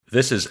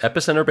This is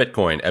Epicenter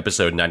Bitcoin,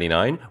 episode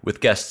 99, with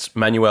guests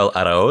Manuel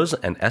Araoz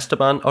and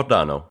Esteban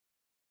Ordano.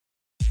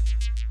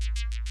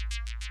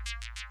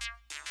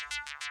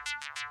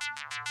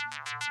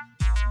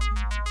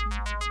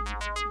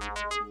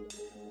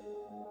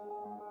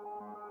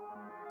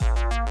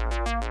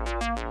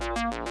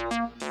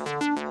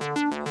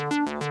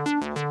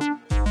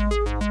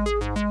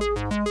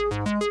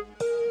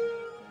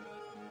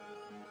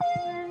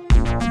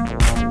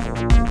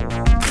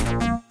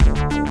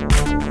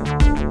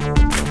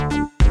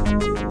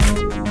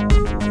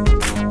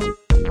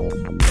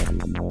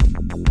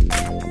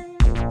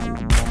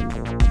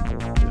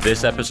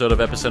 This episode of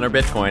Epicenter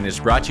Bitcoin is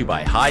brought to you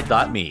by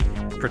Hide.me.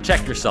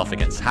 Protect yourself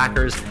against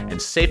hackers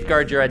and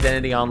safeguard your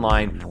identity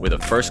online with a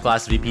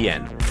first-class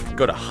VPN.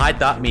 Go to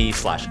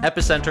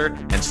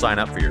hide.me/epicenter and sign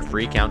up for your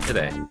free account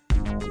today.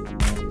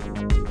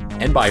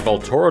 And by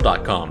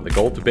Vaultoro.com, the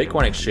gold to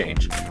Bitcoin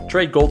exchange.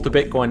 Trade gold to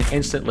Bitcoin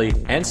instantly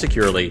and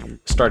securely,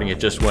 starting at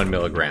just 1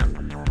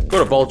 milligram.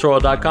 Go to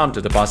Vaultoro.com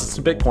to deposit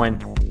some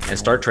Bitcoin and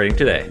start trading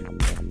today.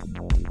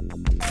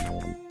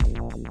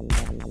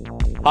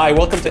 Hi,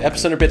 welcome to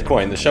Epicenter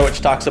Bitcoin, the show which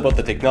talks about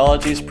the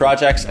technologies,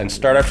 projects, and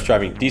startups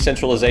driving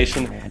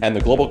decentralization and the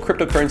global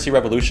cryptocurrency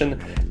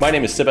revolution. My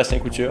name is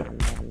Sébastien Couture.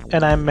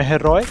 And I'm Meher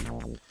Roy.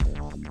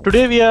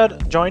 Today we are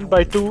joined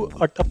by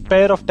a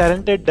pair of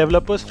talented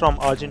developers from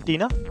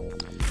Argentina.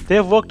 They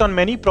have worked on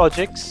many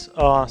projects.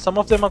 Some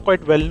of them are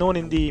quite well known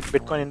in the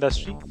Bitcoin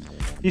industry.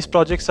 These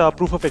projects are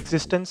Proof of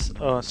Existence,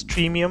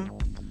 Streamium,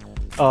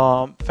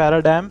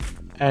 Faradam,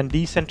 and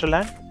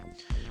Decentraland.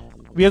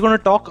 We are going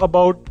to talk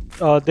about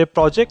their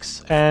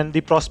projects and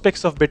the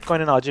prospects of Bitcoin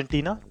in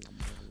Argentina.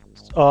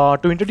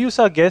 To introduce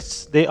our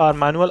guests, they are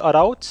Manuel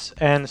Araoz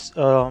and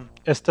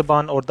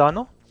Esteban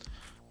Ordano.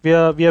 We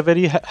are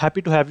very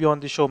happy to have you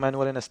on the show,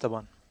 Manuel and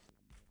Esteban.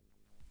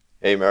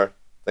 Hey, Mer.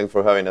 Thanks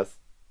for having us.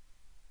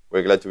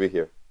 We're glad to be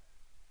here.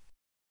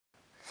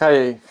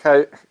 Hi.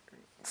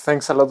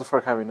 Thanks a lot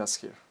for having us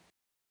here.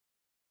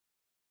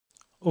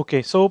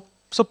 Okay, so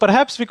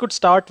perhaps we could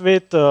start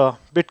with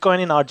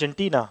Bitcoin in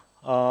Argentina,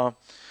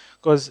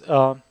 because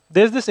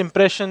there's this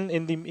impression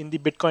in the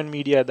Bitcoin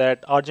media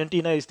that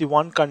Argentina is the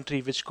one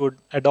country which could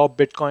adopt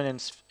Bitcoin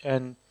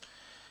and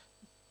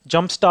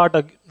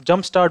jumpstart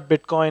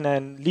Bitcoin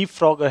and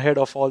leapfrog ahead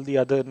of all the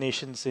other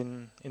nations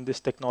in this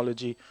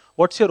technology.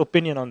 What's your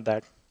opinion on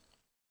that?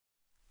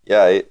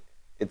 Yeah,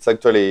 it's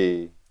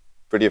actually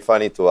pretty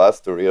funny to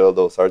us to read all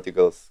those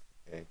articles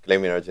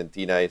claiming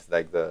Argentina is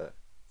like the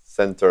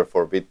center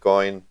for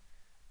Bitcoin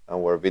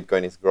and where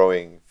Bitcoin is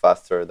growing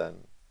faster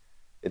than.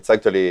 It's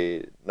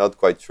actually not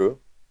quite true.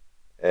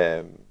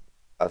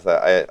 As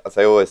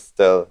I always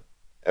tell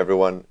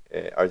everyone,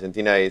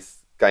 Argentina is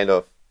kind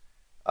of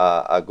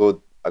a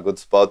good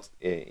spot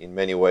in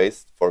many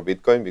ways for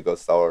Bitcoin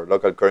because our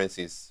local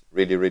currency is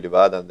really, really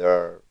bad and there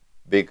are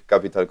big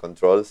capital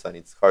controls and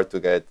it's hard to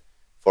get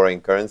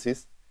foreign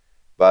currencies.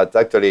 But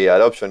actually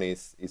adoption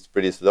is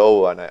pretty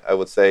slow, and I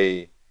would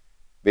say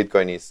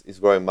Bitcoin is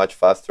growing much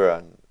faster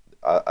and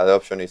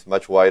adoption is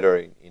much wider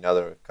in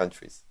other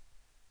countries.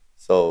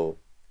 So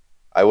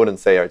I wouldn't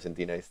say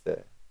Argentina is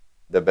the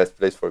best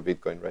place for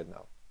Bitcoin right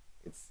now.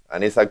 It's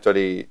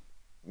actually,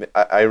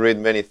 I read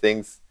many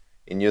things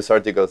in news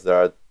articles that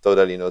are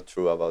totally not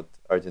true about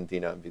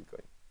Argentina and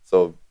Bitcoin.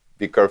 So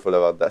be careful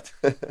about that.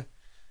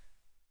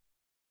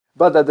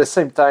 But at the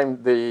same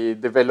time, the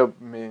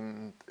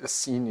development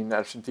scene in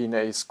Argentina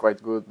is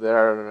quite good. There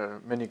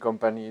are many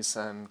companies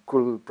and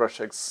cool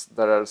projects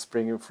that are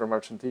springing from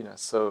Argentina.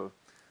 So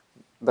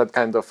that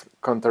kind of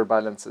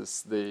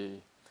counterbalances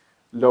the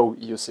low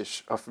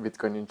usage of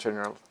Bitcoin in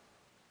general.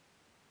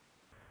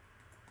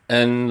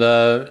 And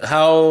I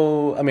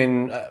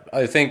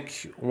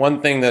think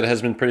one thing that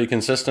has been pretty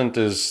consistent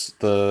is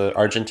the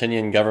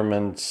Argentinian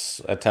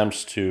government's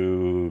attempts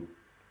to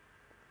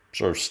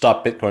sort of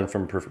stop Bitcoin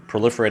from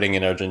proliferating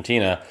in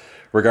Argentina,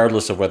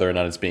 regardless of whether or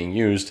not it's being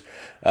used.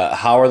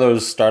 How are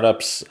those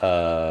startups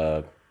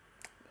coping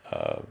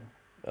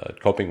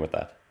with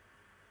that?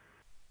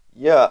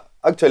 Yeah,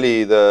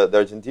 actually, the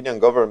Argentinian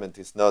government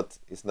is not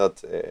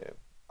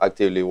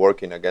actively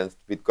working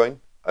against Bitcoin.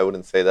 I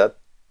wouldn't say that.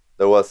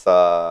 There was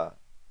the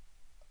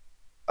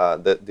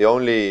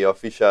only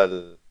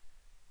official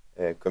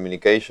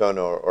communication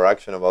or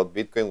action about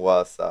Bitcoin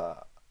was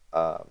a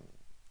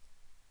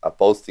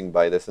posting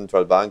by the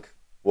central bank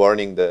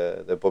warning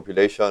the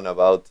population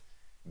about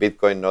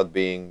Bitcoin not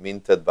being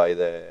minted by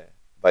the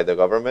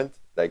government,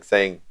 like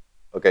saying,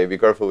 okay, be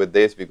careful with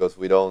this because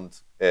we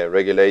don't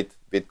regulate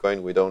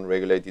Bitcoin, we don't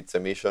regulate its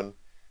emission,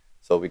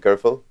 so be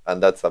careful. And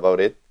that's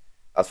about it,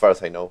 as far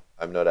as I know.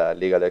 I'm not a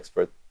legal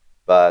expert,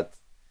 but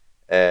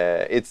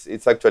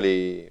it's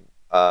actually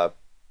a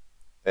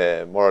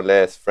more or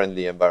less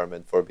friendly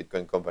environment for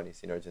Bitcoin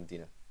companies in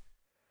Argentina.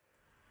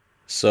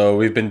 So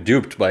we've been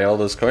duped by all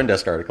those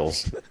CoinDesk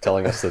articles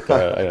telling us that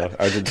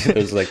Argentina,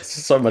 there's like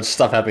so much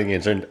stuff happening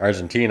in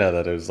Argentina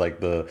that it was like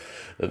the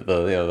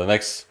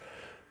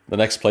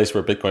next place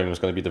where Bitcoin was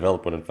going to be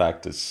developed, when in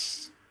fact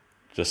it's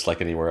just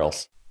like anywhere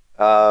else.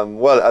 As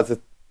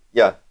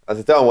as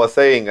Esteban was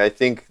saying, I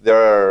think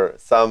there are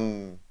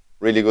some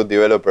really good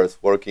developers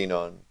working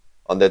on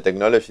the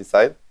technology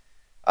side,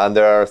 and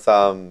there are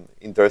some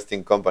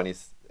interesting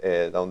companies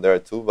down there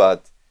too.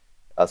 But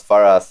as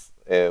far as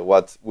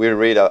what we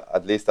read,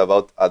 at least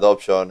about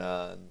adoption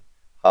and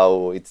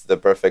how it's the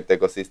perfect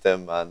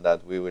ecosystem and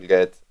that we will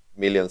get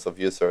millions of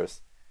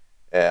users,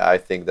 I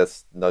think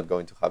that's not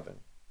going to happen.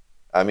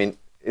 I mean,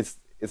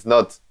 it's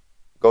not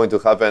going to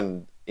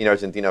happen in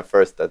Argentina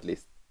first, at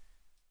least.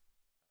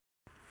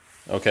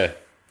 Okay.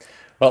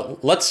 Well,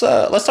 let's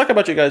talk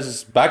about you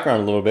guys'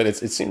 background a little bit.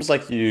 It seems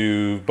like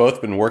you've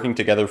both been working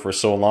together for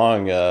so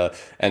long,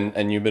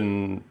 and you've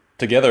been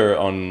together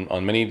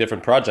on many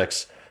different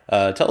projects.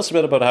 Tell us a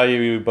bit about how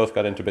you both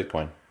got into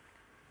Bitcoin.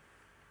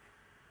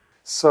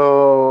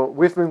 So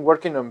we've been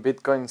working on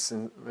Bitcoin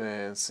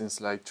since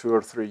like 2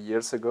 or 3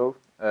 years ago.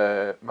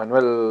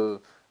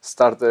 Manuel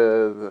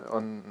started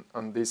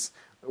on this.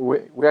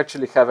 We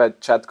actually have a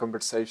chat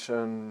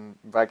conversation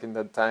back in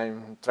that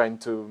time, trying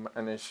to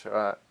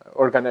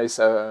organize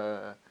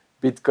a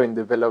Bitcoin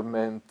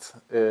development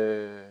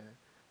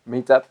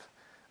meetup.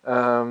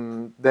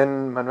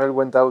 Then Manuel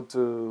went out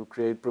to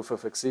create proof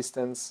of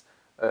existence.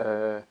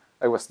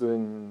 I was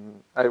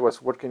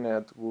working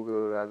at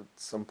Google at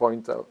some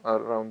point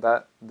around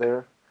that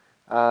there,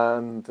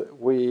 and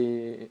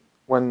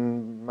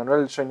when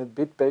Manuel joined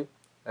BitPay,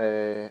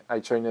 I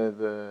joined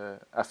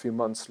a few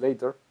months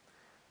later,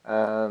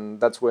 and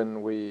that's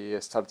when we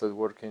started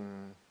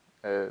working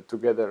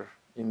together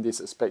in this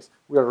space.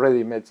 We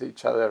already met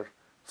each other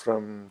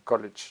from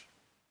college.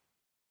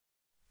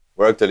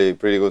 We're actually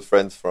pretty good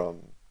friends from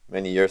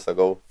many years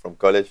ago from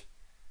college.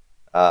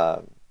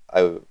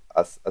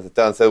 As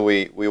Esteban said,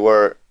 we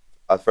were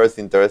at first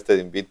interested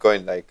in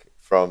Bitcoin, like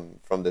from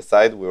the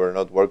side. We were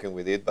not working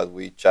with it, but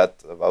we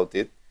chat about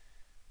it.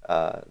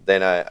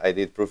 Then I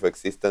did proof of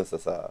existence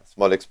as a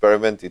small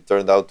experiment. It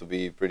turned out to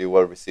be pretty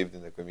well received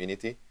in the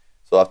community.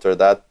 So after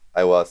that,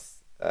 I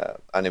was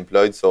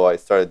unemployed, so I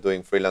started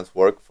doing freelance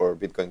work for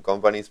Bitcoin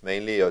companies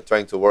mainly, or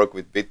trying to work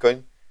with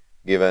Bitcoin,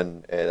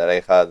 given that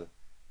I had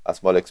a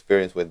small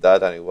experience with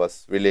that, and it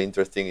was really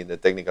interesting in the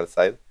technical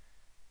side.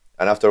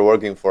 And after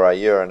working for a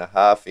year and a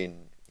half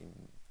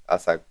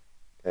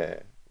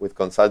with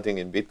consulting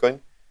in Bitcoin,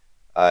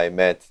 I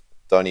met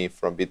Tony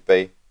from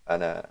BitPay,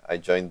 and I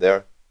joined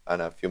there.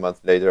 And a few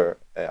months later,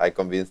 I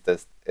convinced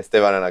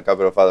Esteban and a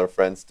couple of other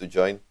friends to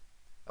join,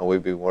 and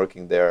we've been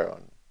working there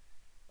on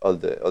all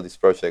these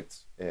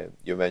projects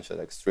you mentioned,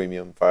 like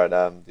Streamium,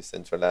 Paradigm,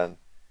 Decentraland.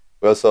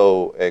 We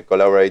also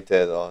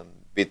collaborated on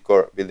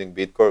Bitcore, building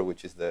Bitcore,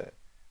 which is the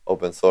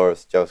open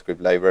source JavaScript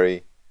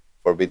library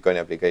for Bitcoin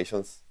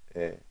applications,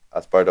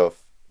 as part of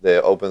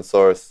the open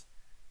source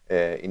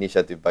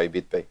initiative by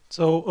BitPay.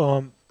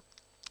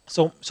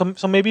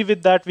 So maybe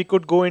with that we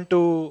could go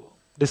into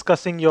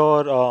discussing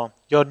your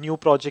new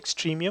project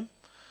Streamium.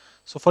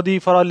 So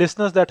for our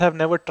listeners that have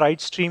never tried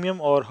Streamium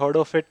or heard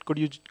of it, could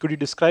you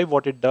describe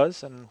what it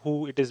does and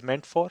who it is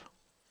meant for?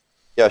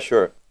 Yeah,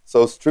 sure.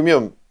 So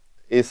Streamium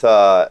is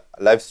a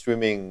live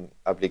streaming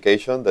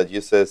application that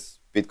uses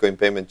Bitcoin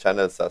payment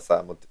channels as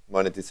a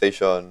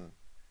monetization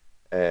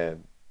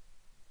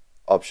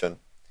option.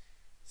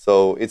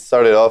 So it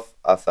started off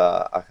as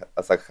a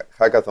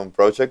hackathon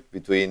project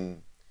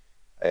between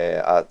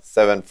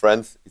 7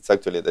 friends. It's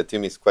actually, the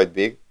team is quite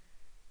big.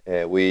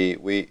 It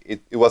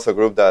was a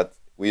group that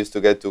we used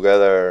to get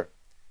together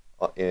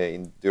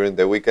during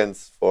the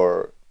weekends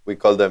we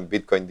call them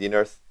Bitcoin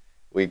dinners.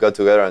 We got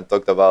together and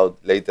talked about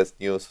latest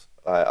news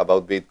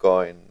about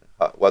Bitcoin,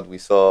 what we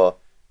saw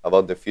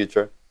about the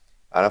future.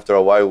 And after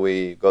a while,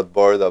 we got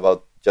bored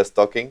about just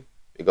talking,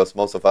 because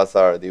most of us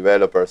are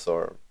developers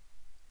or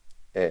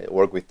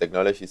work with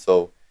technology.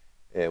 So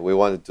we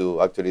wanted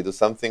to actually do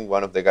something.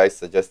 One of the guys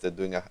suggested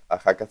doing a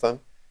hackathon.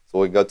 So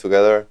we got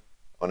together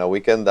on a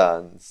weekend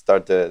and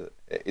started.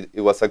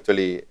 It was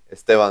actually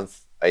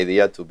Esteban's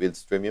idea to build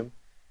Streamium.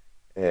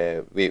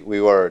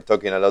 We were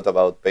talking a lot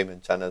about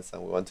payment channels,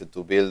 and we wanted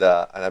to build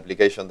an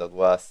application that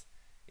was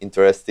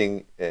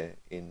interesting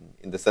in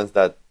the sense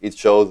that it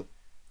showed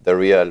the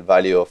real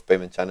value of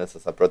payment channels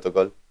as a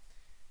protocol.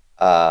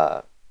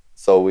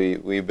 So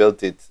we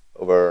built it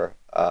over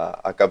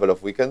a couple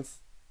of weekends,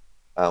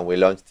 and we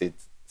launched it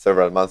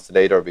several months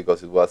later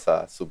because it was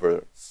a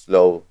super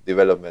slow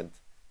development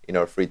in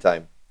our free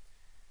time.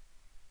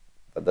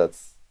 But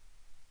that's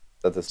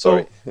the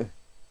story.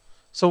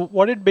 So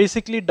what it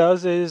basically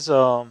does is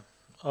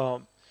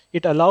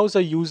it allows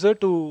a user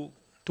to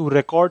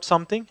record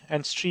something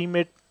and stream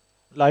it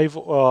live,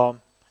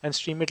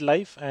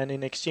 and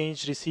in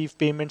exchange receive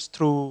payments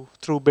through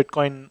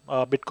Bitcoin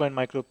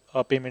micro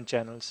payment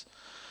channels.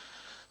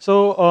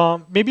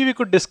 So maybe we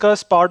could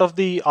discuss part of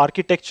the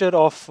architecture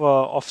of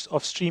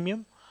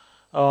Streamium.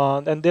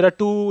 And there are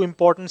 2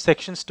 important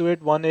sections to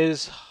it. One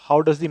is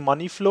how does the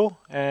money flow,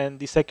 and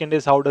the second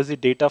is how does the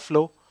data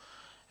flow.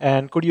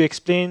 And could you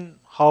explain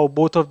how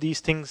both of these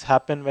things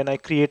happen when I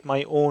create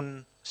my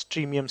own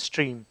Streamium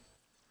stream?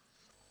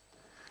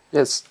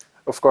 Yes,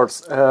 of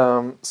course.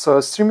 So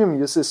Streamium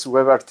uses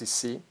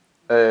WebRTC,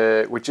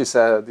 which is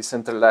a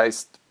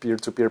decentralized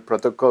peer-to-peer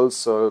protocols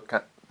so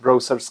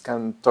browsers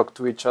can talk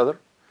to each other.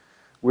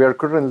 We are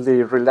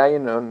currently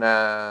relying on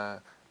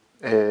a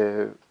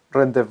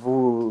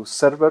rendezvous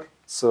server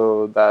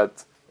so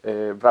that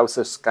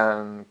browsers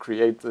can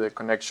create the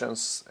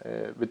connections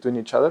between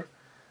each other.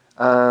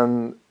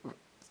 And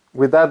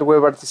with that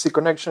WebRTC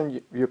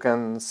connection, you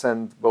can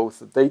send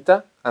both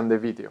data and the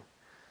video.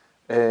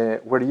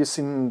 We're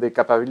using the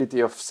capability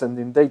of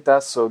sending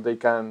data so they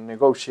can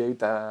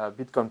negotiate a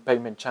Bitcoin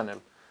payment channel.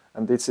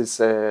 And this is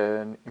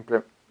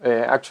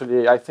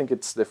actually, I think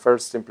it's the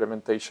first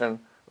implementation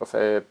of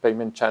a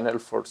payment channel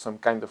for some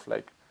kind of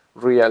like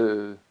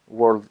real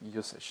world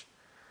usage.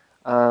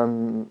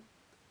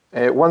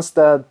 Once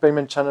that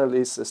payment channel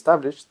is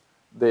established,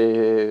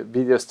 the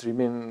video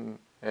streaming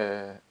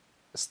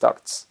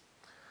starts.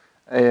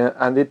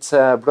 And it's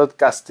a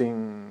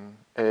broadcasting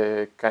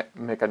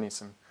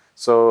mechanism.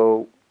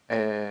 So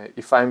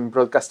if I'm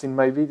broadcasting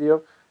my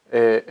video,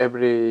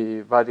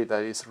 everybody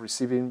that is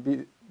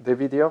receiving the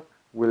video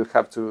will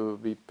have to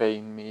be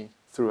paying me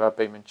through a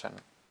payment channel.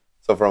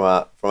 So from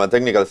a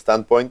technical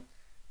standpoint,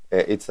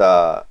 it's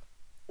not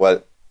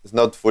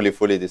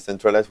fully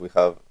decentralized. We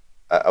have,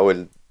 I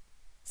will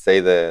say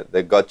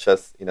the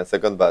gotchas in a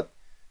second, but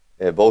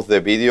both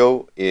the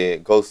video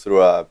goes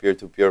through a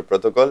peer-to-peer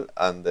protocol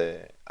and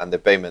the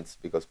payments,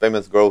 because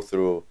payments go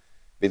through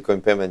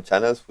Bitcoin payment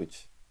channels,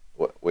 which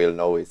we'll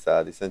know is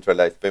a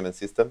decentralized payment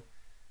system,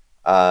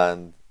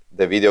 and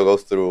the video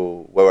goes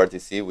through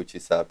WebRTC, which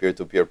is a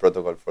peer-to-peer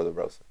protocol for the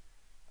browser.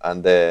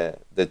 And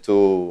the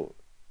two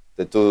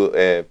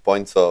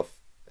points of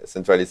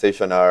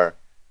centralization are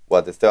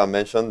what Esteban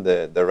mentioned: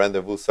 the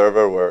rendezvous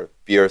server, where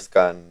peers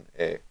can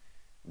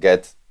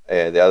get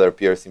the other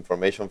peers'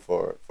 information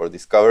for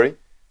discovery,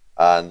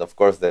 and of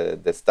course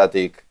the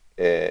static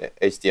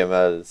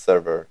HTML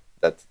server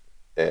that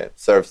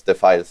serves the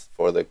files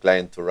for the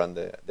client to run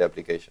the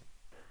application.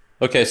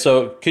 Okay,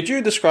 so could you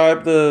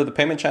describe the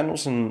payment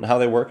channels and how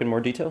they work in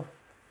more detail?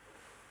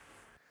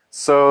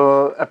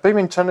 So a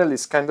payment channel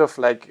is kind of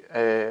like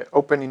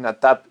opening a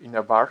tap in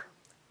a bar.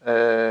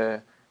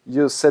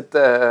 You set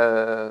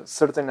a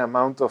certain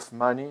amount of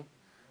money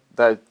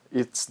that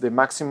it's the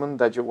maximum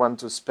that you want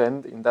to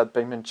spend in that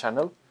payment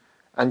channel,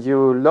 and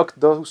you lock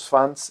those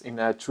funds in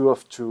a 2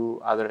 of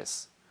 2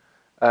 address.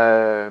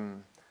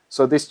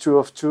 So this 2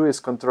 of 2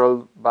 is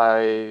controlled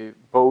by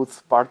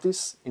both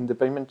parties in the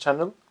payment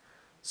channel.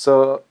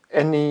 So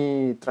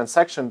any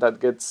transaction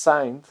that gets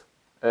signed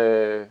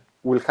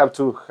will have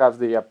to have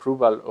the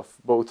approval of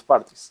both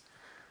parties.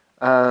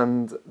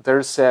 And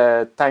there's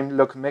a time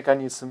lock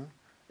mechanism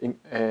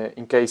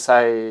in case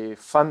I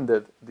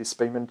funded this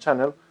payment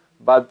channel,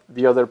 but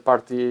the other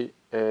party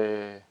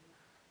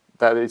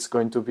that is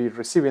going to be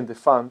receiving the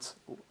funds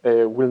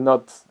will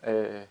not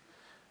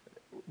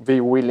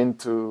be willing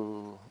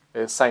to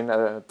sign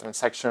a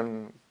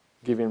transaction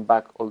giving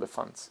back all the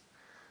funds.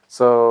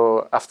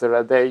 So after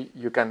a day,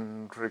 you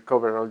can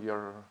recover all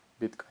your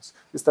Bitcoins.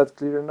 Is that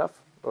clear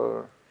enough?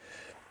 Or?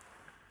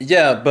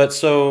 Yeah, but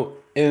so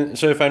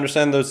if I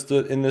understand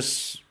in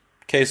this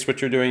case,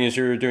 what you're doing is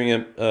you're doing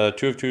a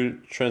 2 of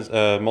 2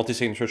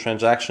 multi-signature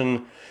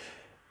transaction.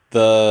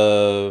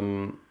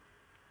 The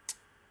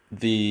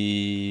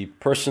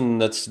person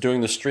that's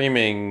doing the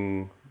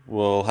streaming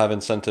will have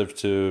incentive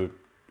to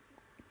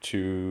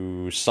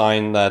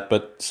sign that,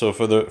 but so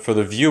for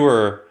the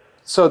viewer,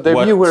 so the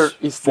viewer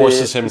is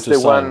forces him to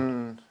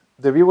sign.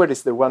 The viewer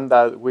is the one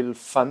that will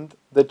fund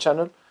the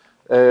channel.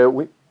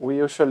 We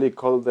usually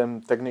call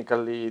them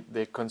technically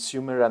the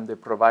consumer and the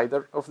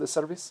provider of the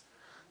service.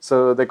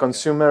 So the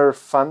consumer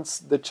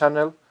funds the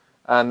channel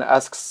and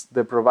asks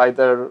the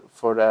provider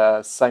for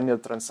a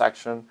signed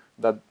transaction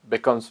that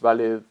becomes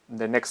valid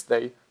the next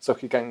day, so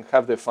he can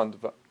have the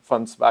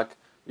funds back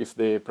if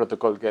the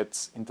protocol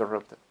gets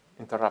interrupted.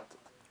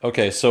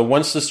 Okay, so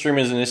once the stream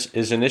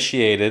is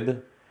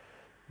initiated,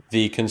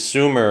 the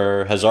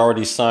consumer has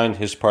already signed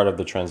his part of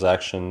the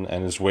transaction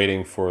and is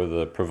waiting for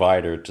the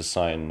provider to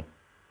sign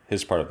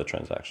his part of the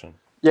transaction.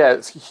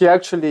 Yes, he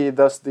actually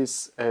does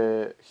this.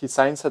 He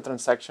signs a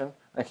transaction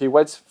and he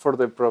waits for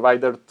the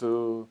provider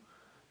to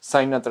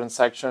sign a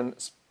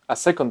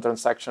second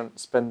transaction,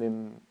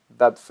 spending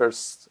that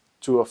first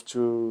 2 of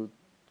 2,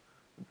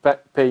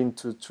 paying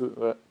to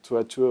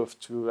a 2 of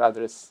 2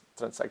 address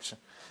transaction.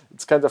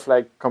 It's kind of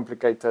like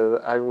complicated.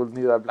 I would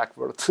need a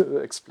blackboard to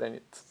explain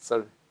it.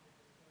 Sorry.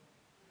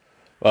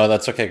 Well,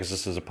 that's okay because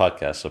this is a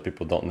podcast, so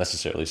people don't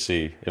necessarily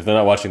see. If they're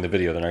not watching the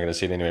video, they're not going to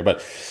see it anyway.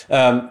 But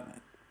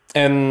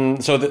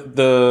and so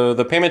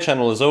the payment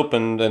channel is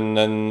opened, and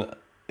then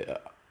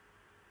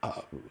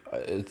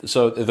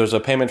so there's a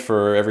payment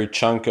for every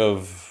chunk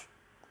of,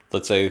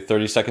 let's say,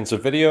 30 seconds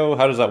of video.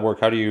 How does that work?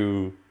 How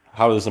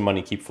does the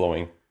money keep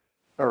flowing?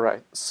 All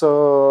right.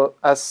 So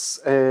as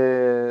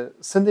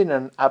sending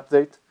an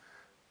update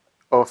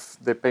of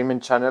the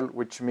payment channel,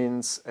 which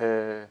means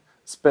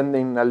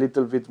spending a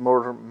little bit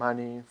more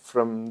money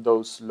from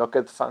those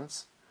locked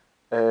funds.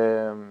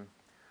 When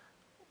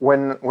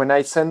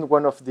I send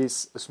one of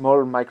these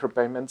small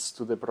micropayments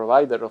to the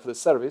provider of the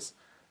service,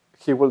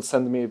 he will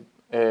send me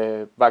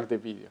back the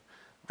video.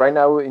 Right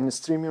now in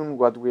Streamium,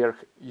 what we are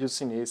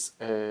using is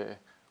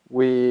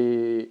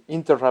we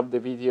interrupt the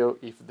video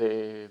if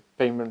the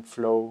payment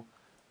flow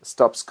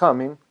stops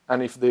coming,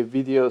 and if the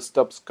video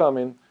stops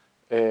coming,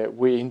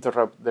 we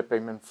interrupt the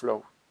payment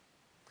flow.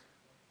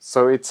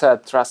 So it's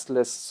a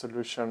trustless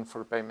solution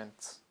for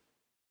payments.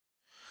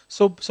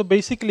 So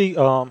basically,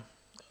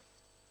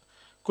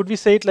 could we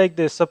say it like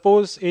this?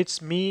 Suppose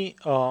it's me,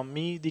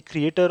 the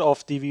creator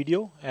of the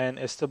video, and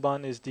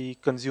Esteban is the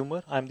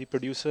consumer. I'm the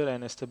producer,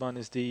 and Esteban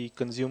is the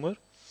consumer.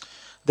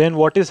 Then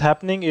what is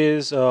happening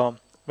is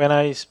when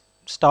I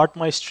start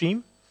my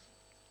stream,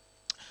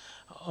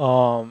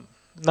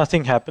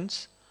 nothing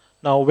happens.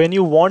 Now, when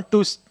you want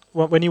to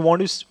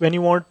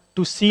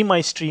see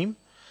my stream,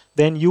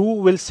 then you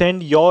will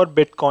send your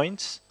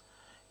bitcoins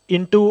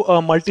into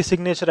a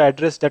multi-signature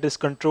address that is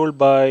controlled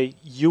by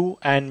you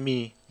and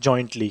me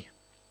jointly,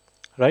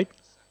 right?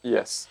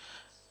 Yes.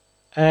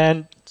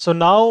 And so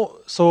now,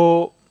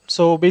 so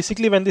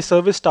basically, when the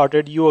service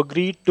started, you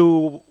agreed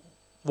to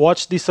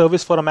watch the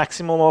service for a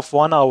maximum of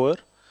 1 hour,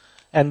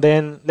 and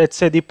then let's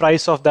say the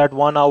price of that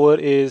 1 hour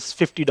is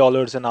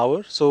 $50 an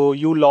hour. So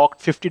you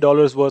locked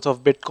 $50 worth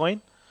of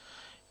Bitcoin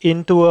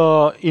into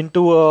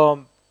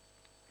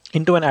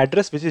an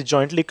address which is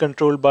jointly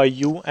controlled by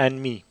you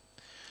and me.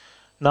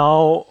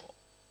 Now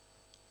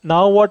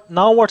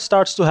what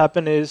starts to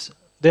happen is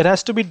there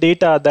has to be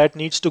data that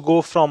needs to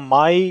go from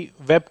my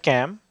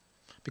webcam,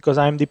 because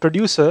I'm the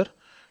producer,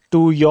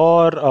 to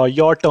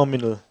your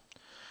terminal.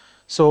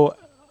 So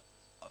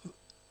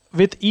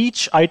with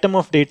each item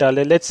of data,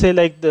 let's say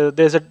like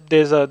there's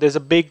a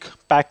big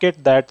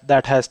packet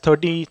that has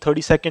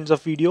 30 seconds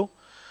of video.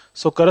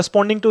 So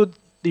corresponding to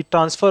the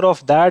transfer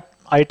of that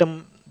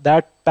item,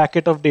 that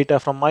packet of data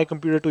from my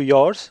computer to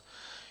yours,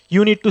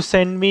 you need to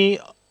send me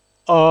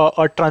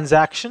a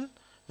transaction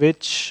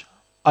which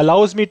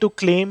allows me to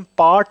claim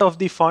part of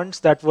the funds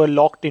that were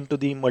locked into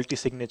the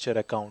multi-signature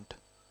account,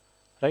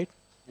 right?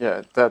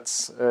 Yeah,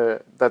 that's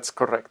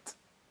correct.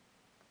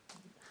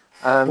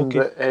 And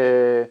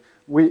okay.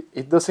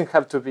 It doesn't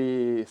have to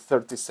be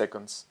 30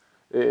 seconds.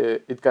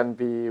 It can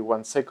be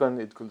 1 second.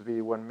 It could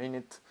be 1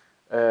 minute,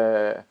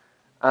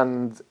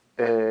 and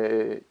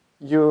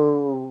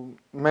you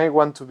may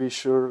want to be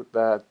sure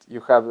that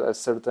you have a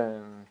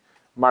certain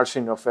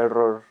margin of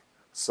error,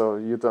 so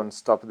you don't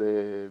stop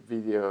the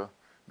video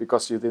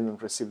because you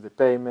didn't receive the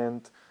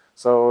payment.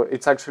 So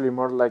it's actually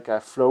more like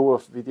a flow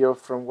of video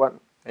from one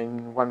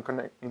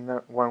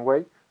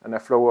way, and a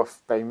flow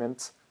of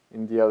payments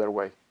in the other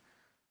way.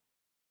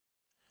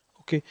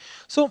 Okay,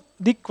 so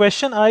the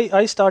question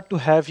I start to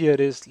have here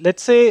is,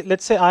 let's say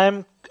I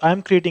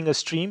am creating a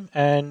stream,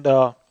 and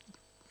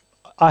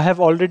I have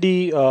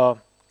already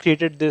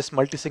created this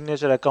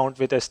multi-signature account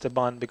with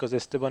Esteban because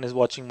Esteban is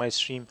watching my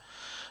stream.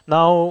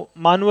 Now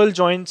Manuel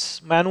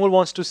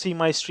wants to see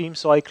my stream,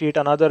 so I create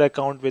another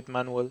account with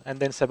Manuel, and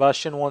then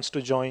Sebastian wants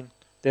to join.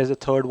 There's a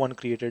third one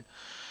created.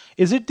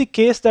 Is it the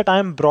case that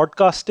I'm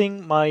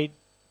broadcasting my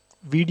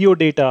video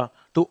data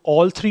to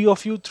all three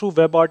of you through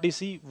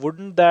WebRTC?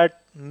 Wouldn't that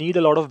need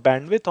a lot of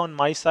bandwidth on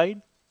my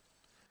side?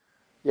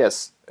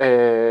 Yes,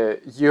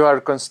 you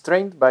are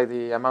constrained by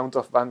the amount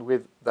of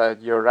bandwidth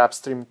that your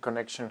upstream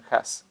connection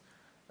has.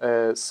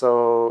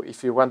 So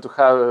if you want to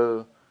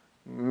have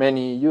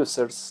many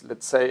users,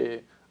 let's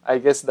say, I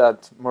guess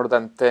that more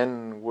than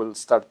 10 will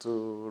start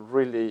to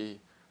really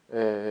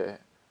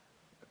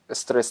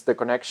stress the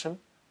connection.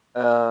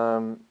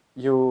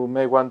 You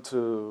may want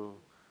to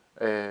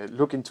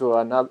look into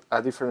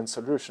a different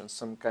solution,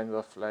 some kind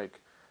of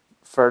like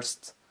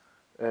first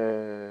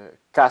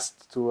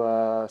cast to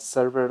a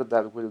server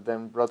that will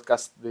then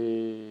broadcast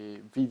the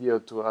video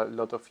to a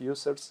lot of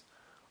users,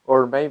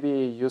 or maybe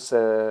use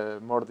a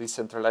more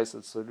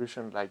decentralized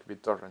solution like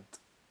BitTorrent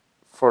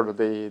for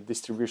the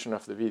distribution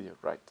of the video,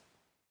 right?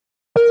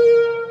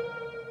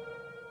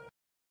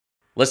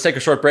 Let's take a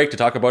short break to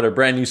talk about our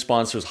brand new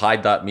sponsors,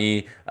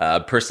 Hide.me.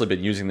 I've personally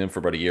been using them for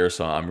about a year,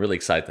 so I'm really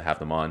excited to have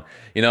them on.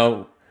 You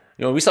know,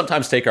 we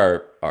sometimes take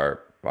our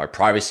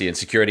privacy and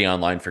security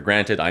online for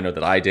granted. I know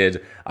that I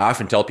did. I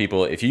often tell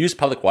people, if you use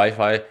public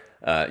Wi-Fi,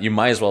 you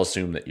might as well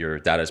assume that your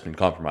data has been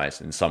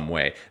compromised in some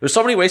way. There's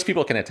so many ways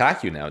people can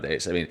attack you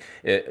nowadays. I mean,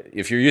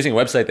 if you're using a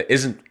website that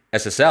isn't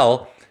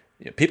SSL,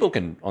 people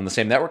can, on the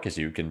same network as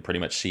you, can pretty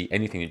much see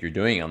anything that you're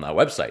doing on that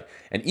website.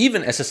 And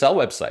even SSL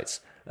websites,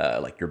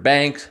 like your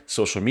bank,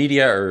 social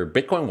media, or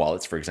Bitcoin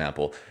wallets, for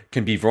example,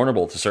 can be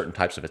vulnerable to certain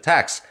types of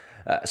attacks.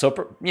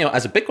 So,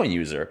 as a Bitcoin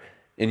user,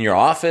 in your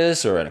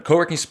office or in a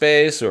co-working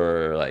space,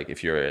 or like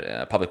if you're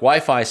in public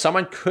Wi-Fi,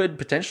 someone could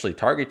potentially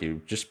target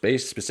you just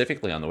based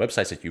specifically on the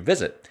websites that you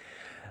visit.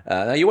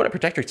 Now you want to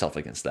protect yourself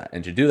against that.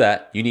 And to do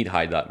that, you need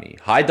Hide.me.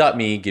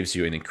 Hide.me gives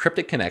you an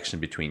encrypted connection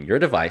between your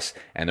device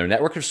and their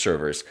network of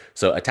servers,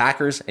 so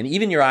attackers and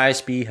even your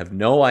ISP have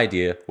no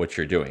idea what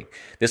you're doing.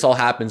 This all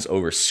happens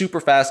over super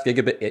fast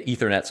gigabit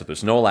Ethernet, so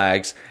there's no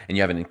lags, and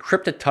you have an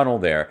encrypted tunnel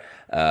there,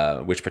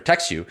 which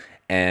protects you.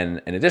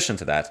 And in addition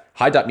to that,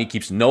 Hide.me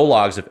keeps no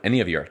logs of any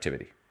of your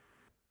activity.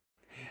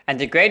 And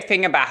the great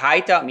thing about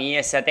Hide.me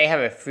is that they have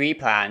a free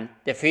plan.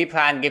 The free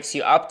plan gives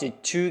you up to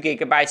 2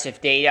 gigabytes of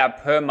data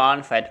per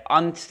month at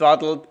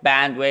unthrottled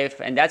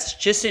bandwidth, and that's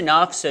just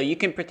enough so you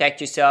can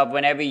protect yourself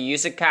whenever you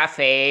use a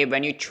cafe,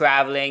 when you're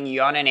traveling,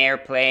 you're on an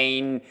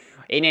airplane,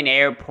 in an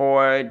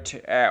airport,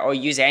 or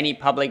use any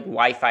public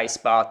Wi-Fi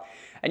spot.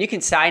 And you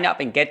can sign up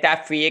and get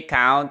that free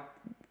account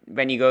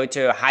when you go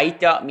to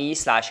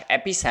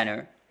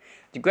Hide.me/epicenter.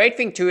 The great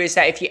thing too is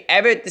that if you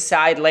ever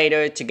decide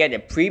later to get a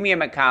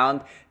premium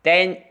account,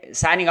 then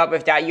signing up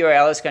with that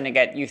URL is going to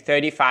get you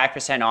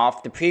 35%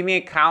 off. The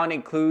premium account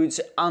includes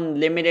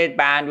unlimited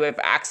bandwidth,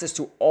 access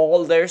to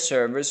all their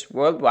servers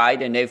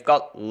worldwide, and they've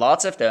got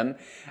lots of them.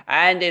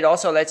 And it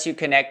also lets you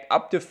connect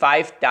up to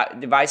 5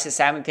 devices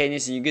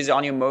simultaneously. You can use it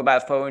on your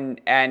mobile phone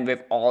and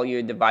with all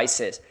your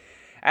devices.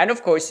 And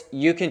of course,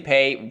 you can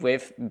pay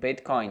with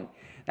Bitcoin.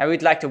 Now,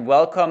 we'd like to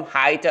welcome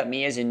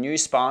Hide.me as a new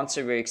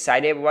sponsor. We're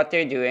excited about what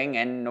they're doing.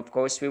 And of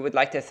course, we would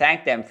like to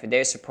thank them for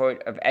their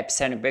support of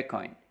Epicenter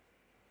Bitcoin.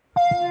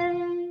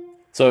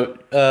 So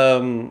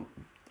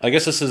I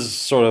guess this is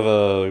sort of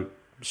a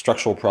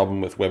structural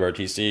problem with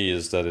WebRTC,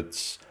 is that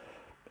it's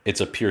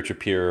a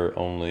peer-to-peer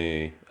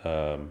only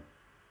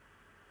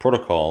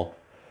protocol.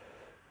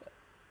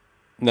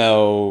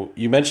 Now,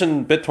 you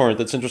mentioned BitTorrent.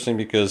 That's interesting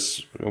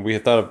because we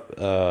had thought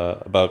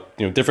about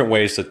different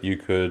ways that you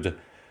could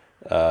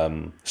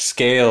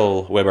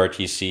scale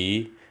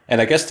WebRTC,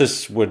 and I guess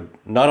this would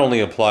not only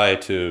apply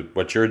to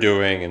what you're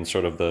doing in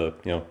sort of the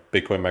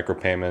Bitcoin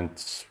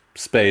micropayments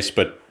space,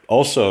 but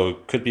also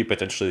could be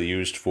potentially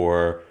used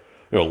for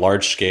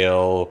large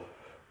scale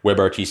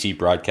WebRTC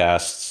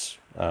broadcasts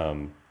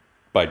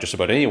by just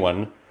about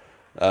anyone.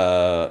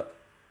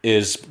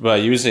 Is by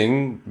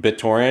using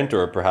BitTorrent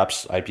or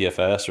perhaps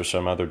IPFS or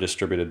some other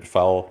distributed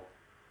file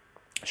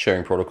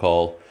sharing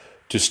protocol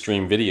to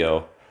stream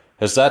video.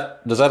 Does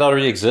that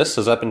already exist?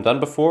 Has that been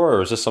done before,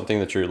 or is this something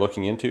that you're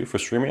looking into for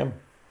Streamium?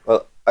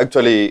 Well,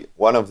 actually,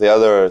 one of the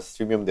other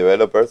Streamium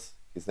developers,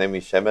 his name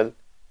is Shemel,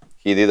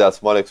 he did a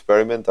small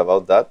experiment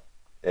about that.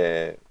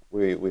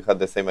 We had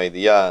the same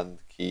idea, and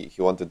he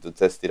wanted to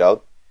test it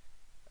out.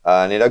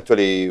 And it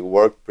actually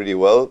worked pretty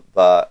well,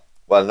 but,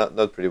 well,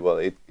 not pretty well.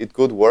 It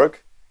could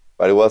work,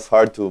 but it was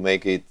hard to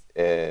make it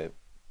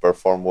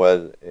perform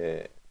well,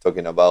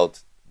 talking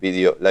about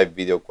live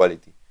video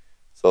quality.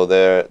 So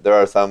there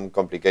are some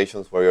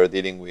complications where you're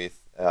dealing with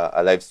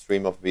a live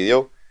stream of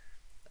video,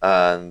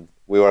 and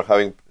we were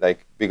having,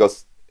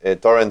 because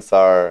torrents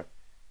are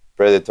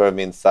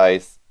predetermined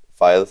size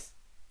files,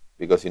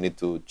 because you need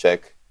to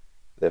check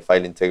the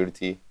file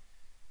integrity,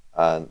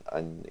 and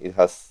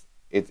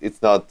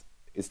it's not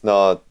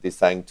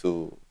designed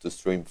to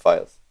stream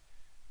files.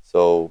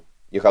 So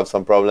you have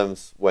some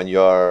problems when you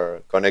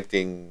are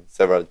connecting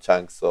several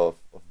chunks of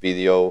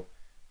video,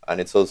 and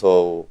it's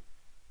also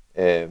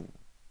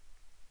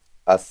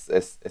as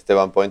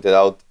Esteban pointed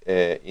out,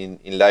 in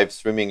live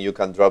streaming you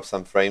can drop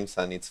some frames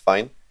and it's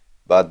fine,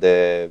 but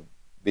the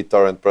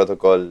BitTorrent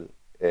protocol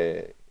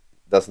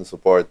doesn't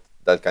support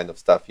that kind of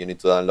stuff. You need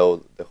to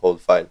download the whole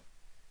file.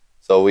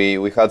 So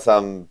we had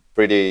some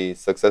pretty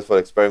successful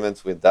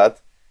experiments with that,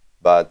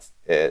 but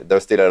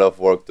there's still a lot of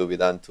work to be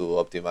done to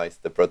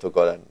optimize the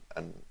protocol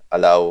and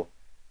allow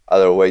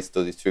other ways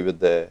to distribute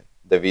the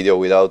video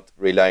without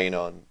relying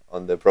on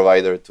the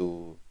provider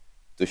to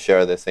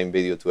share the same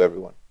video to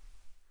everyone.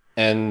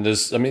 And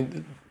is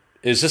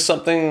this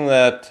something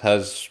that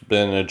has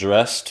been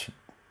addressed?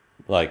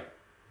 The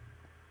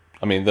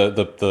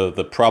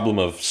problem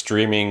of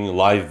streaming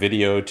live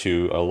video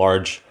to a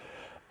large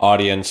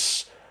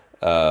audience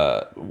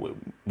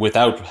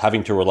without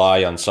having to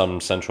rely on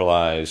some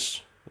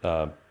centralized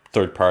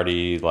third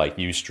party like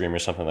Ustream or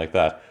something like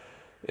that.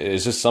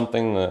 Is this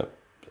something that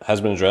has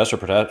been addressed, or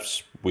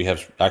perhaps we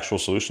have actual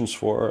solutions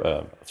for,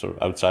 sort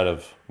of outside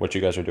of what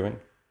you guys are doing?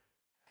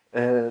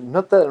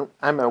 Not that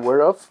I'm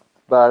aware of,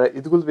 but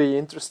it will be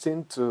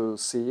interesting to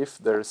see if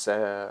there's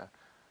a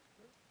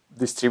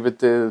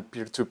distributed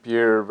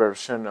peer-to-peer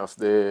version of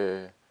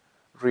the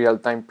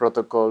real-time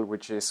protocol,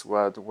 which is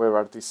what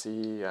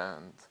WebRTC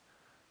and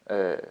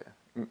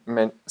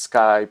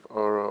Skype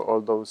or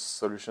all those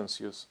solutions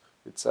use.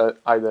 It's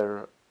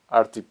either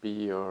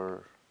RTP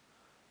or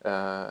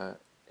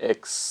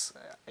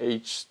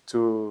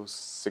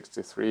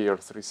H263 or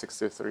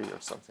 363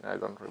 or something. I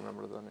don't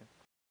remember the name.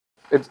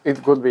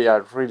 It would be a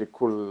really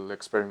cool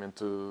experiment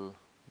to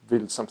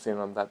build something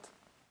on that.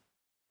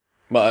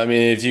 Well,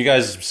 if you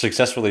guys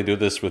successfully do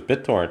this with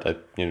BitTorrent,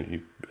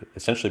 you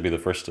essentially be the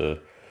first to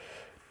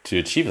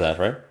achieve that,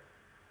 right?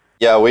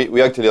 Yeah,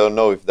 we actually don't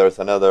know if there's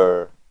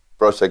another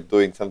project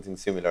doing something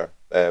similar.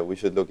 We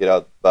should look it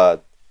out.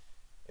 But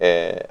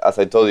as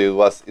I told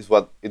you,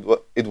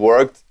 it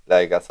worked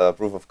like as a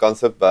proof of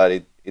concept, but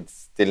it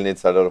still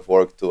needs a lot of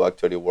work to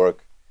actually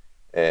work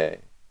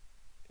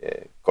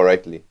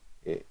correctly.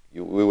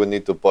 We would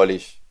need to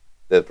polish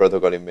the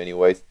protocol in many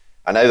ways,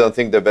 and I don't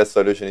think the best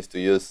solution is to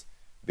use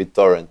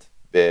BitTorrent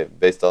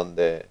based on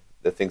the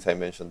things I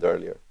mentioned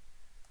earlier.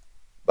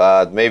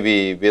 But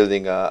maybe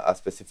building a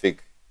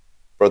specific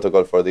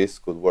protocol for this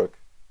could work.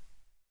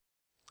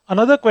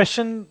 Another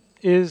question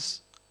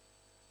is,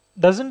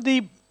 doesn't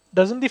the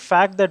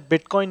fact that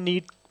Bitcoin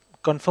need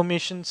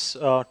confirmations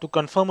to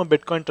confirm a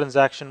Bitcoin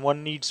transaction,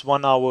 one needs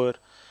 1 hour,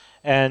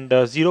 and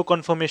zero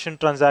confirmation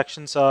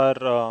transactions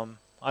are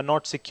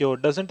not secure.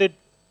 Doesn't it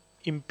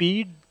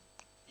impede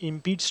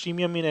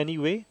Streamium in any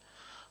way?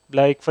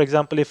 Like, for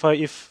example,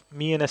 if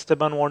me and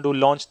Esteban want to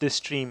launch this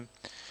stream,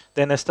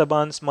 then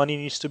Esteban's money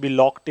needs to be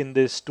locked in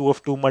this 2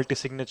 of 2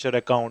 multi-signature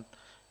account,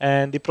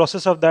 and the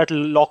process of that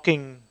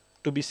locking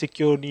to be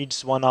secure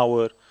needs 1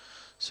 hour.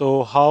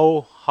 So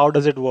how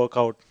does it work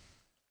out?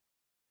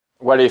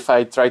 What if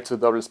I try to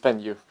double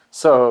spend you?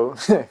 So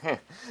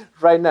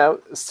right now,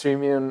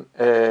 Streamium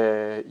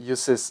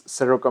uses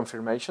zero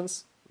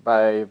confirmations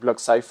by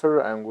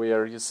BlockCypher, and we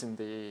are using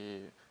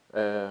the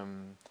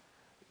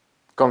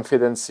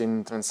confidence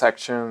in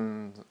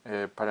transaction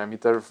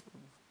parameter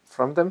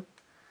from them,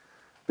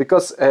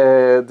 because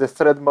the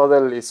threat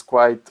model is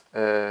quite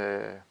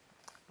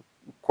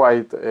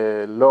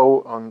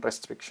low on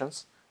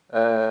restrictions.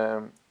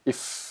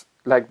 If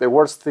like the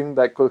worst thing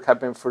that could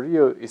happen for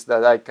you is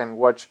that I can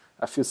watch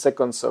a few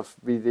seconds of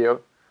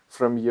video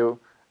from you,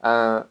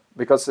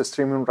 because the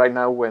Streamium right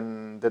now,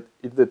 when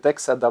it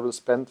detects a double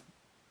spend,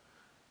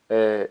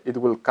 it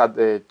will cut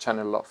the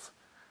channel off.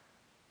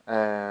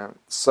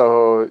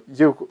 So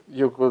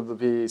you could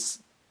be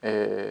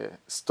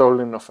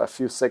stolen of a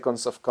few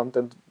seconds of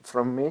content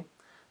from me,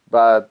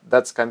 but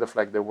that's kind of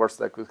like the worst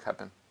that could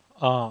happen.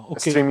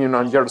 Okay. Streamium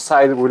on your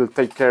side will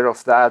take care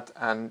of that,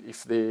 and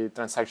if the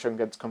transaction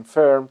gets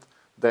confirmed,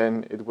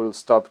 then it will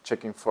stop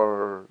checking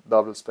for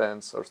double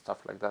spends or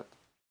stuff like that.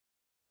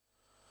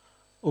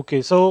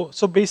 Okay, so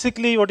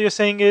basically what you're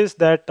saying is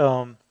that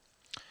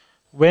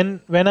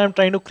when I'm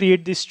trying to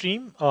create this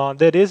stream,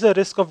 there is a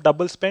risk of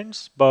double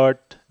spends,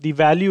 but the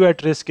value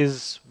at risk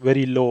is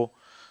very low.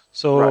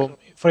 So, Right.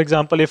 for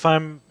example, if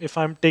I'm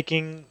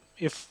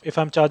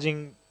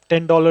charging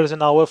 $10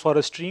 an hour for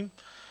a stream,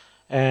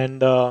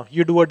 and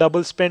you do a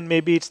double spend,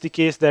 maybe it's the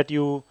case that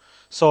you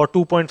saw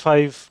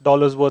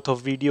 $2.5 worth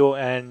of video,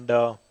 and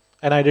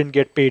I didn't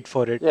get paid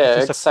for it. Yeah,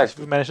 If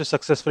exactly. you manage to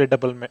successfully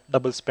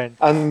double spend.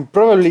 And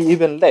probably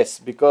even less,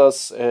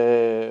 because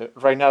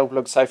right now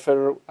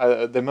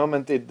BlockCypher, the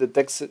moment it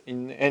detects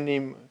in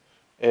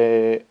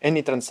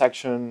any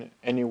transaction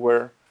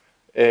anywhere,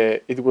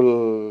 it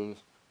will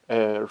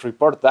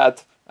report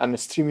that, and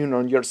Streamium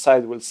on your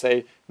side will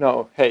say,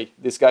 no, hey,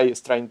 this guy is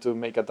trying to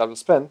make a double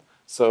spend,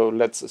 so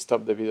let's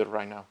stop the video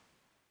right now.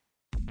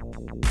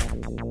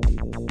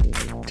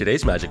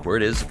 Today's magic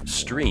word is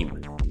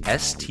stream.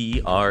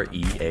 STREAM.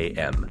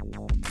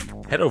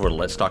 Head over to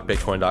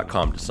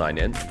letstalkbitcoin.com to sign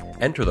in,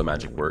 enter the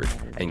magic word,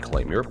 and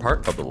claim your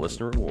part of the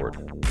listener reward.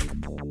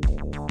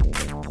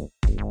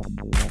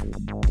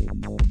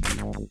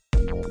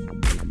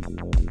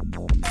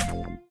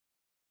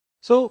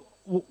 So,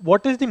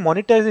 what is the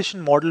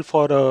monetization model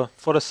for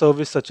a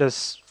service such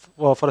as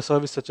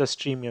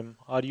Streamium?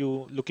 Are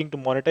you looking to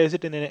monetize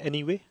it in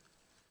any way?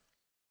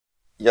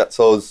 Yeah,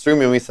 so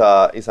Streamium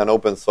is an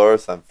open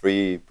source and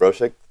free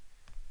project.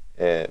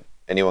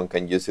 Anyone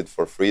can use it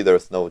for free.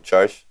 There's no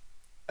charge.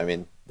 I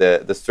mean,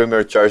 the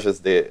streamer charges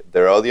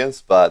their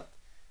audience, but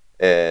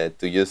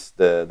to use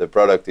the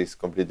product is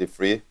completely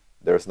free.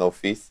 There's no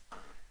fees.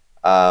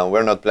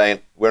 We're not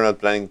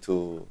planning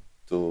to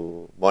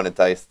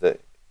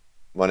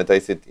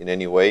monetize it in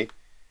any way.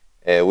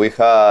 We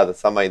had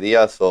some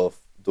ideas of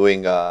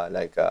doing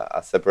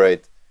a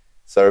separate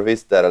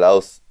service that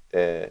allows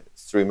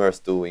streamers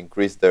to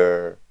increase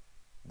their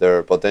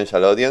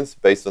potential audience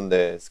based on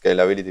the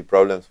scalability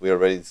problems we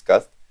already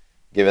discussed,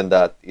 given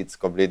that it's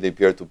completely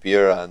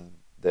peer-to-peer and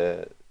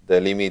the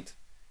limit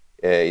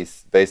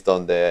is based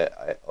on the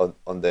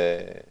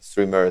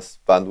streamer's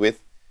bandwidth.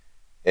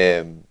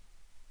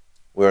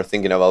 We were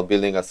thinking about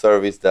building a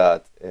service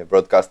that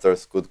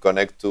broadcasters could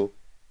connect to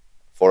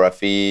for a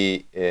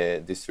fee.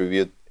 It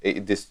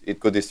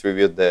could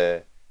distribute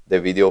the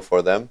video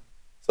for them.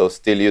 So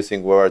still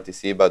using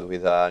WebRTC, but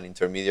with an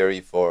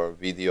intermediary for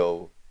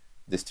video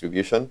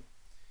distribution.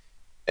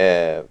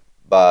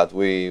 But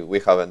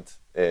we haven't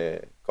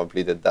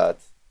completed that.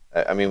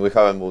 I mean, we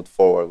haven't moved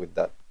forward with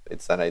that.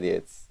 It's an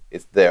idea.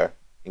 It's there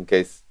in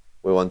case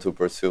we want to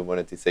pursue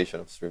monetization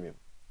of Streamium.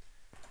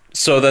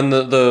 So then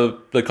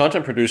the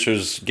content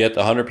producers get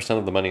 100%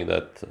 of the money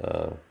that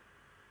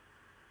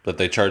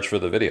they charge for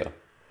the video.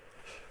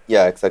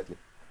 Yeah, exactly.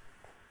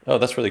 Oh,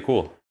 that's really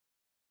cool.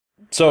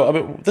 So I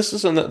mean,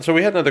 so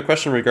we had another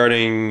question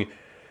regarding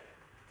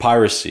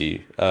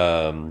piracy.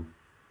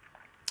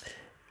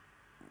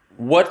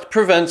 What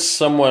prevents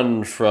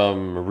someone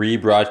from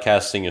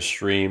rebroadcasting a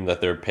stream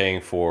that they're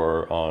paying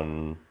for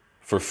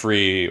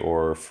free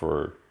or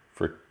for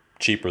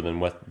cheaper than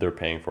what they're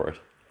paying for it?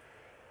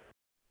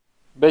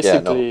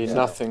 Basically,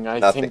 nothing.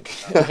 I think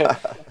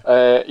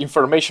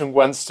information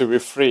wants to be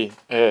free.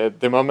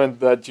 The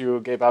moment that you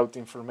gave out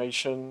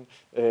information,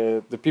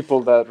 the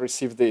people that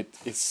received it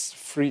is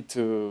free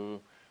to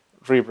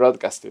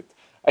rebroadcast it.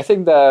 I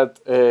think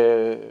that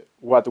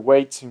what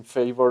weighs in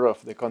favor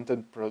of the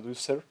content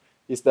producer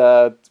is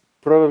that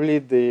probably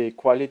the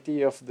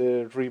quality of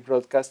the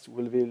rebroadcast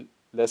will be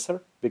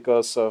lesser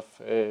because of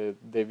the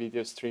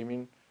video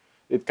streaming.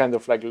 It kind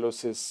of like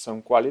loses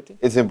some quality.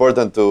 It's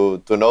important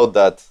to note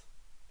that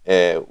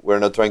we're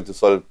not trying to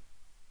solve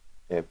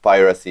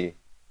piracy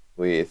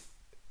with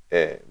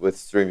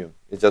Streamium.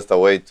 It's just a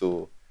way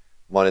to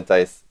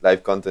monetize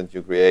live content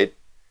you create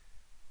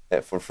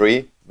for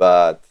free.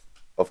 But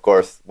of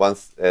course,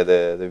 once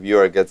the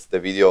viewer gets the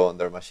video on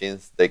their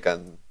machines, they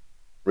can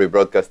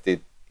rebroadcast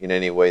it in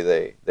any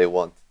way they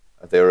want.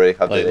 They already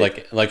have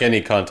like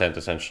any content,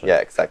 essentially. Yeah,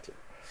 exactly.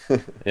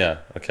 Yeah.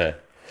 Okay.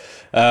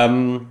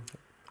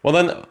 Well,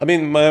 then, I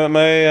mean,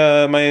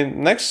 my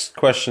next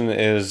question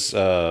is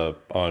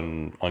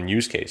on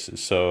use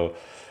cases. So,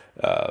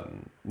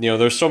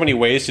 there's so many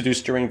ways to do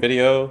streaming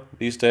video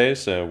these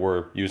days.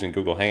 We're using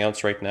Google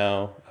Hangouts right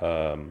now.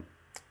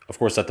 Of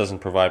course, that doesn't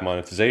provide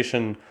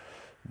monetization,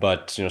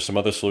 but some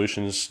other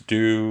solutions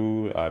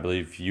do. I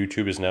believe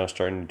YouTube is now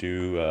starting to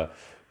do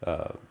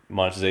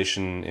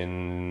monetization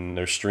in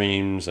their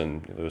streams,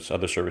 and there's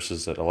other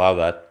services that allow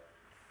that.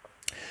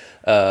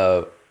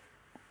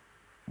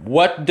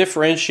 What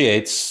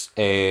differentiates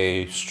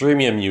a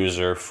Streamium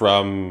user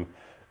from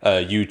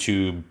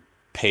YouTube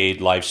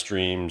paid live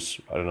streams?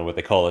 I don't know what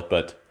they call it,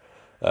 but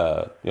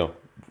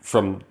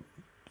from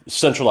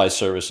centralized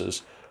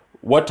services.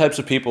 What types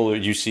of people do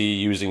you see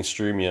using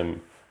Streamium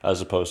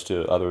as opposed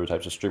to other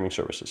types of streaming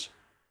services?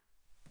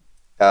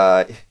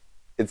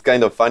 It's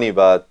kind of funny,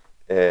 but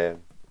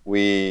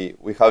we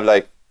have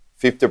like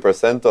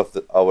 50% of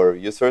our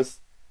users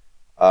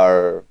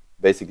are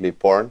basically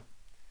porn.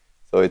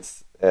 So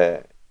it's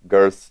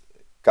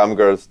cam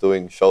girls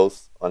doing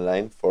shows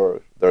online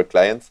for their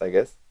clients, I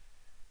guess.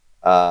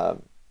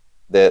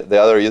 The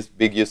other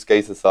big use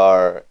cases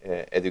are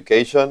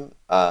education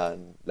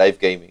and live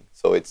gaming.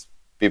 So it's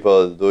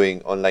people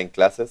doing online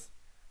classes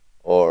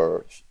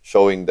or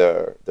showing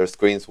their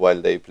screens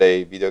while they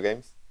play video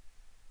games.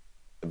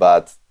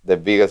 But the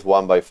biggest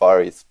one by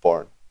far is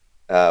porn.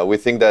 We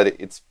think that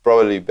it's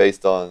probably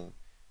based on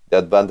the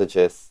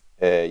advantages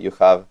you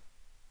have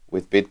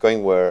with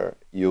Bitcoin, where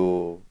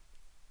you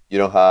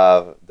don't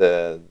have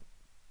the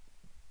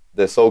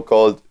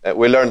so-called.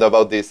 We learned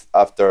about this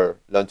after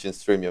launching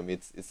Streamium.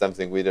 It's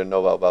something we didn't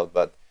know about,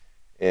 but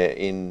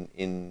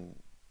in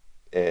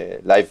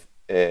live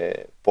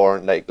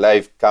porn, like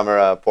live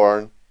camera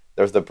porn,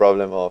 there's the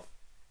problem of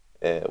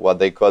what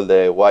they call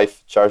the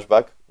wife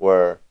chargeback,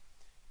 where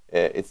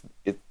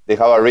they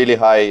have a really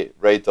high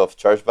rate of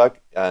chargeback,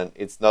 and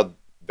it's not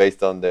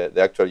based on the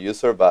actual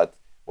user, but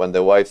when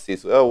the wife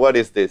sees, oh, what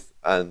is this?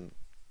 And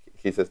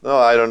he says, no,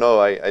 I don't know,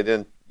 I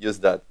didn't use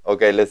that.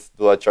 Okay, let's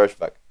do a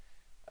chargeback.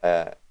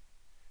 And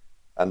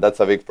that's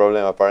a big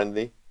problem,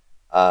 apparently.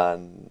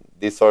 And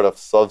this sort of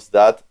solves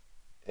that,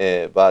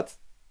 but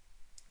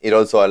it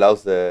also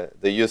allows the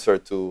user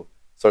to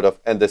sort of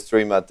end the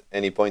stream at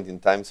any point in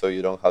time, so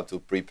you don't have to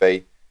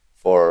prepay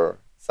for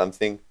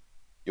something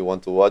you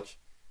want to watch.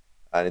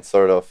 And it's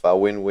sort of a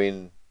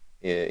win-win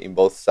in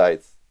both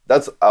sides.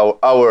 That's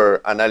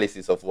our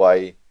analysis of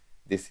why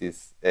this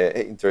is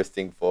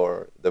interesting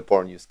for the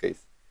porn use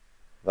case.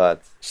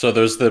 But so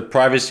there's the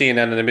privacy and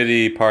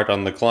anonymity part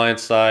on the client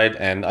side,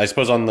 and I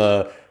suppose on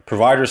the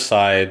provider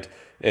side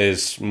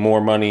is more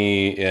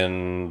money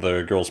in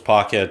the girl's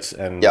pocket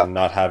and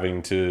not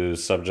having to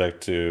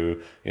subject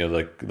to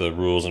the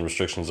rules and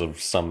restrictions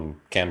of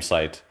some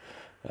campsite.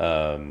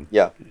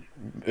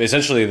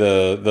 Essentially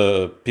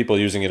the people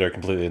using it are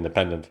completely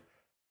independent.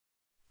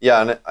 Yeah,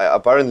 and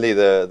apparently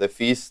the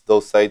fees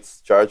those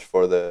sites charge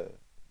for the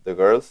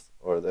girls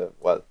or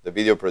the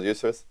video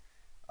producers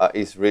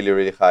is really,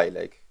 really high.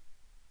 Like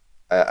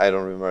I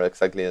don't remember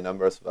exactly the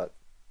numbers, but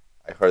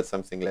I heard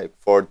something like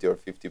 40 or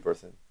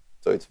 50%.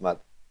 So it's mad.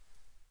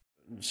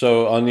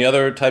 So on the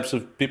other types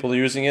of people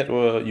using it,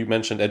 you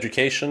mentioned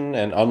education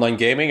and online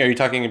gaming. Are you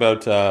talking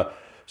about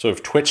sort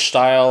of Twitch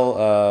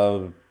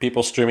style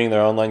people streaming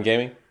their online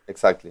gaming?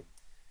 Exactly.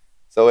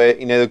 So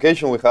in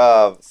education, we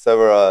have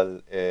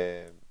several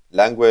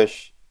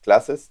language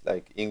classes,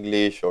 like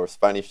English or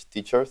Spanish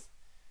teachers,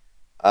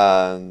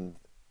 and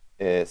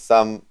a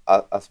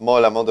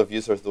small amount of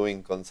users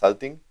doing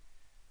consulting.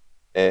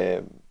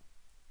 And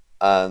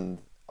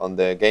on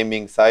the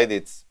gaming side,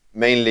 it's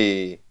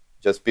mainly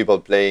just people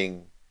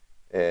playing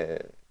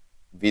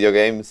video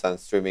games and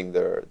streaming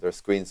their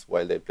screens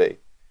while they play.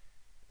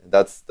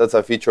 That's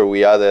a feature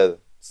we added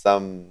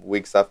some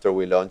weeks after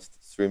we launched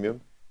Streamium,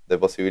 the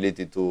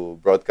possibility to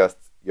broadcast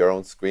your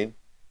own screen,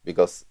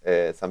 because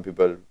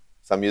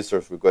some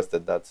users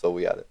requested that, so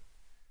we added.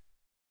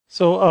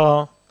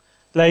 So,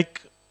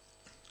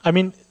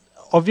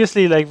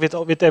 obviously, like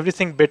with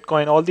everything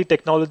Bitcoin, all the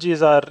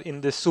technologies are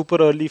in this super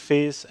early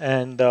phase,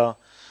 and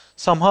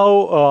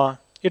somehow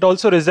it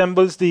also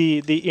resembles the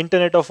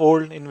internet of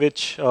old, in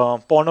which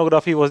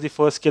pornography was the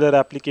first killer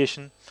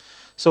application.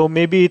 So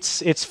maybe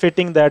it's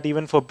fitting that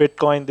even for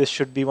Bitcoin, this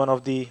should be one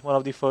of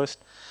the first.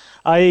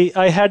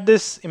 I had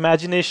this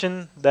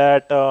imagination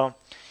that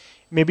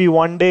maybe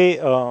one day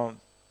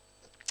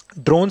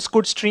drones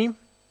could stream,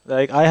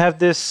 Like I have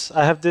this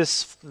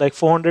like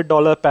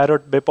 $400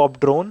 Parrot Bipop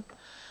drone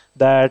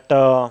that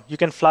you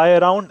can fly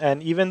around,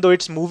 and even though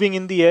it's moving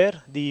in the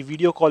air, the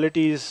video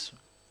quality is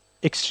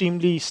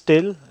extremely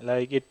still.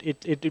 Like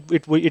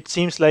it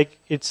seems like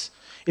it's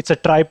a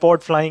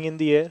tripod flying in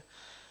the air.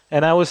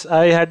 And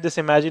I had this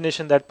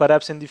imagination that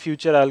perhaps in the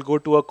future I'll go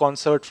to a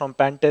concert from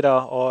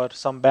Pantera or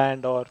some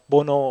band or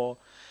Bono,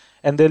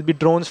 and there'll be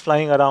drones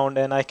flying around,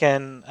 and I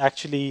can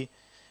actually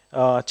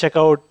check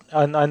out,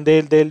 and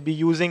they'll be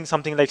using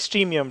something like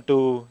Streamium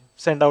to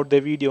send out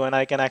their video, and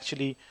I can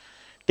actually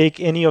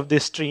take any of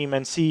this stream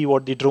and see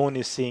what the drone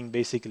is seeing,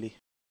 basically.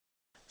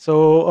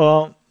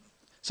 I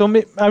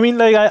mean,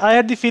 like I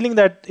had the feeling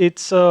that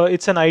it's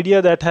an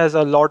idea that has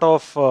a lot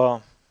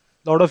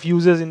of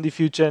users in the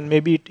future, and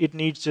maybe it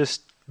needs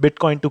just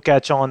Bitcoin to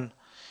catch on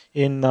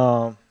in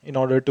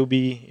order to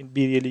be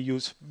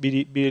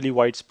really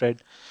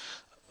widespread.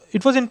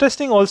 It was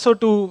interesting also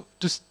to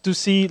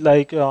see,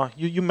 like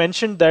you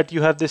mentioned that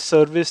you have this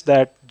service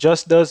that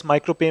just does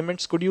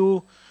micropayments. Could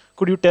you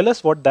tell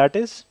us what that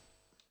is?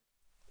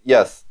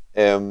 Yes.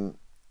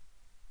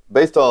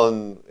 Based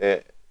on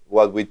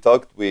what we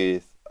talked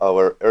with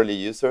our early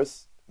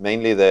users,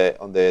 mainly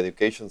on the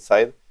education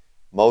side,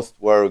 most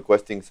were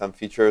requesting some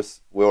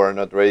features we were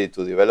not ready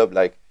to develop.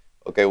 Like,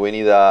 okay, we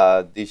need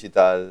a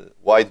digital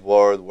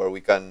whiteboard where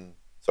we can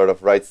sort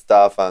of write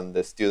stuff and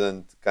the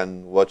student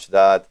can watch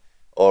that.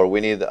 Or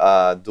we need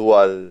a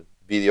dual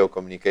video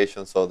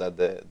communication so that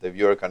the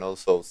viewer can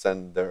also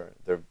send their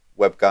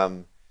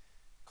webcam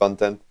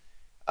content.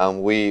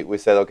 And we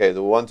said, okay,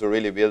 do we want to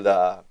really build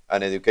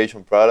an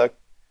education product?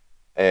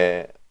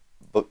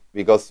 But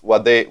because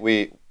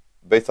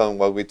based on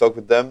what we talked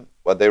with them,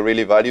 what they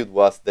really valued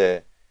was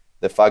the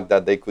fact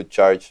that they could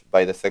charge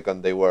by the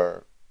second they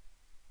were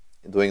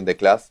doing the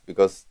class,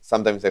 because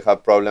sometimes they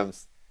have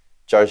problems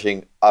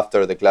charging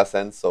after the class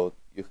ends. So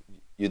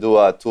you do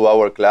a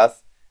 2-hour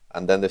class,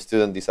 and then the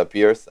student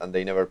disappears and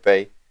they never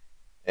pay,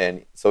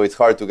 and so it's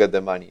hard to get the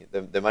money.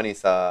 The money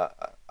is a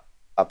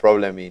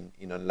problem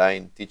in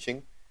online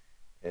teaching.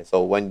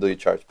 So when do you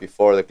charge?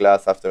 Before the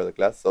class, after the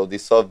class? So they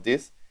solved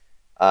this,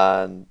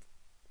 and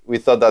we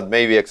thought that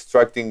maybe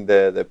extracting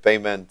the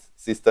payment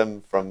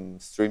system from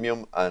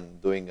Streamium and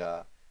doing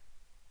a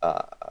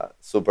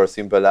super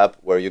simple app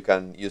where you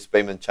can use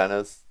payment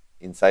channels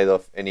inside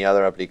of any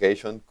other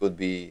application could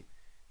be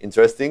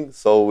interesting.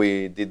 So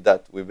we did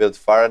that. We built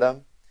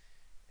Faradam.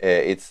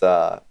 It's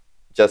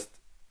just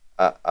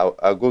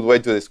a good way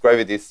to describe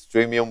it is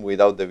Streamium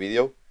without the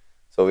video.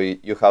 So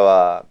you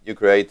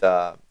create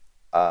a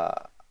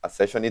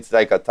session. It's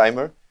like a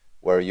timer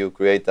where you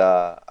create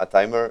a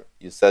timer.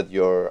 You set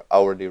your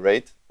hourly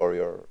rate or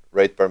your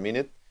rate per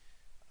minute,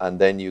 and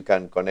then you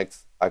can connect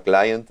a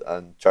client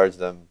and charge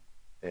them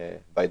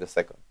by the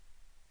second.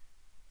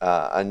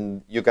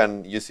 And you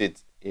can use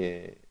it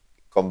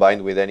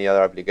combined with any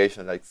other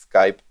application like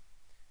Skype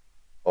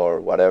or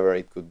whatever.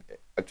 It could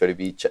actually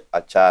be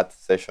a chat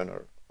session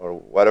or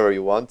whatever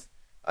you want,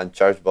 and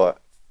charge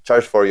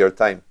for your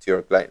time to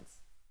your clients.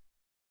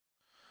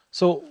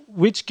 So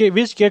which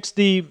gets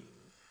the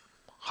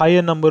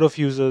higher number of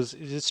users?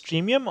 Is it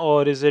Streamium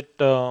or is it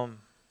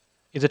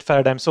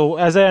Faradam? So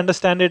as I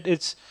understand it,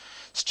 it's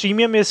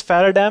Streamium is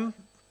Faradam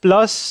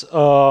plus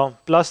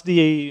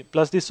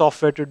the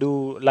software to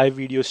do live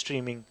video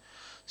streaming.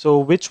 So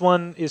which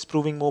one is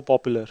proving more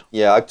popular?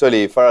 Yeah,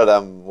 actually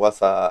Faradam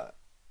was a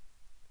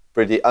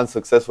pretty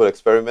unsuccessful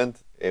experiment.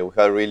 We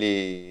had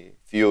really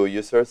few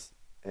users.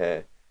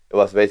 It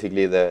was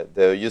basically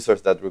the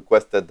users that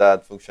requested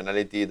that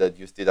functionality that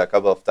used it a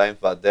couple of times,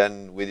 but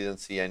then we didn't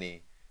see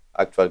any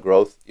actual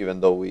growth,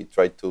 even though we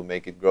tried to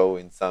make it grow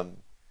in some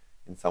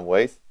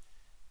ways.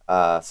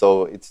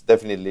 So it's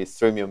definitely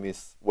Streamium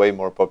is way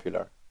more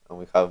popular, and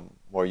we have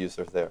more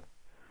users there.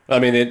 I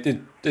mean,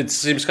 it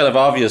seems kind of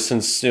obvious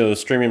since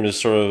Streamium is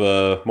sort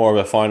of more of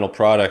a final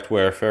product,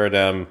 where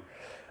Faradam,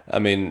 I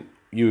mean,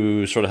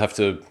 you sort of have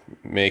to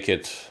make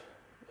it.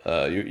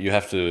 You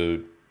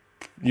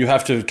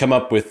have to come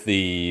up with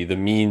the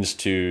means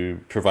to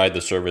provide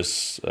the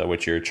service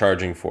which you're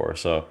charging for.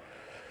 So,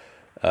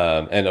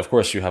 and of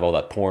course, you have all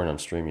that porn on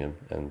Streamium,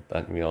 and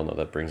we all know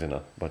that brings in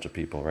a bunch of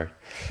people, right?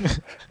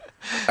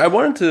 I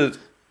wanted to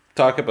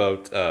talk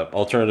about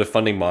alternative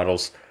funding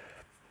models.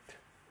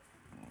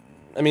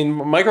 I mean,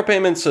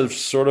 micropayments have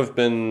sort of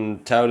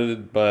been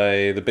touted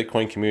by the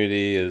Bitcoin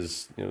community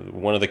as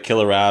one of the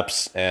killer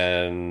apps,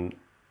 and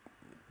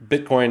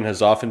Bitcoin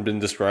has often been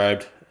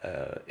described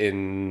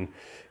in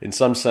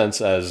some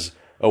sense as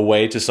a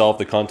way to solve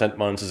the content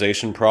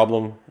monetization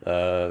problem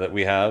that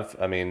we have.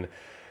 I mean,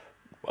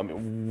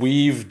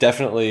 we've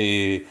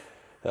definitely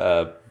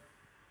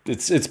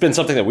it's been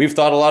something that we've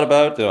thought a lot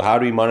about. How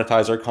do we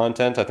monetize our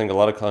content? I think a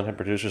lot of content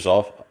producers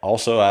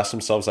also ask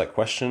themselves that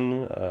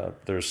question.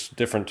 There's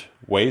different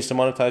ways to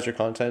monetize your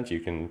content. You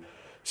can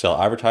sell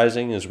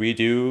advertising, as we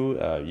do.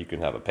 You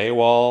can have a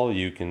paywall.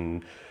 You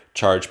can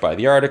charge by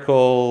the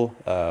article,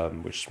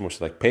 which is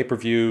mostly like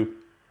pay-per-view.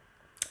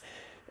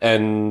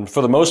 And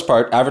for the most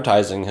part,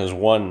 advertising has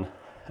won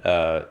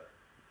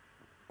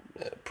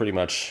pretty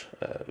much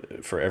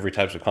for every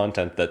type of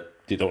content that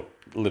you don't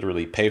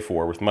literally pay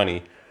for with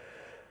money.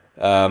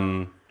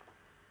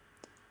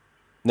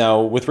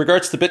 Now, with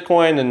regards to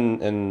Bitcoin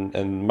and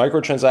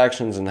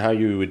microtransactions and how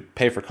you would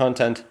pay for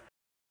content,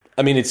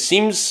 I mean, it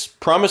seems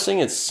promising.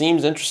 It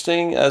seems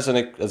interesting as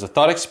a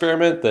thought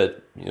experiment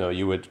that, you know,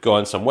 you would go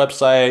on some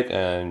website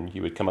and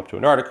you would come up to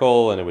an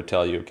article and it would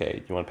tell you,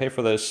 okay, you want to pay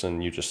for this?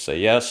 And you just say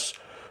yes,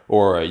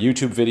 or a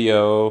YouTube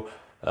video,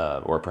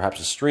 or perhaps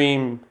a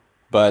stream.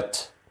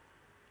 But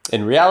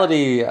in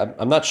reality,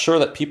 I'm not sure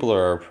that people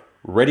are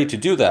ready to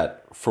do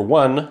that. For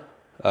one,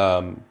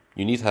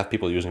 you need to have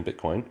people using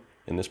Bitcoin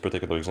in this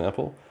particular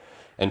example.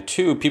 And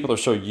two, people are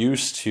so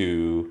used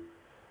to,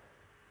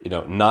 you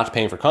know, not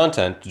paying for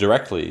content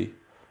directly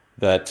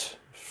that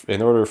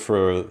in order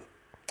for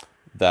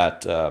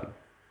that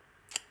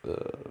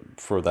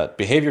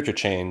behavior to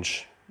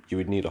change, you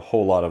would need a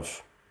whole lot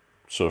of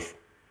sort of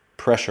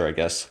pressure, I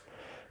guess,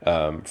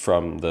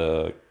 from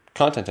the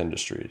content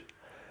industry.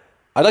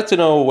 I'd like to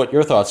know what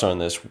your thoughts are on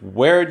this.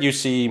 Where do you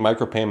see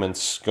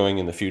micropayments going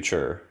in the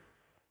future?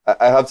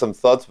 I have some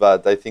thoughts,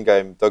 but I think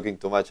I'm talking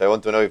too much. I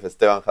want to know if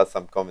Esteban has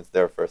some comments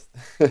there first.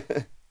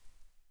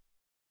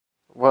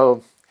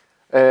 Well,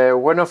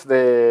 one of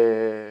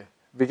the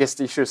biggest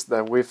issues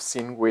that we've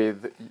seen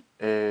with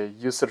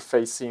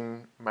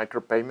user-facing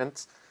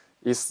micropayments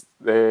is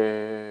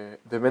the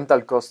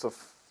mental cost of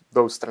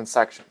those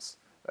transactions.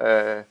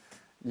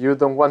 You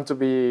don't want to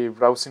be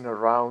browsing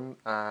around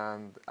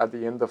and at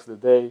the end of the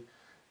day,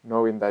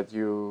 knowing that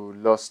you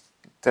lost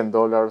 $10,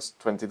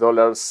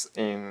 $20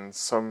 in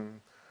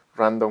some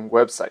random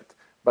website.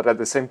 But at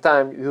the same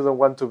time, you don't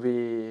want to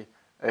be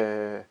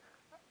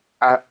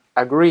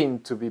agreeing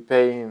to be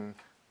paying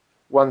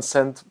 1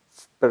 cent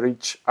per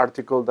each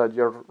article that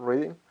you're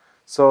reading.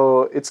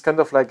 So it's kind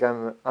of like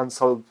an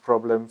unsolved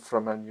problem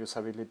from a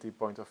usability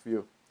point of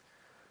view.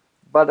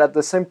 But at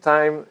the same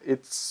time,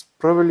 it's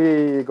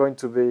probably going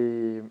to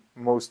be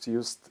most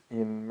used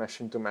in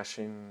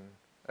machine-to-machine,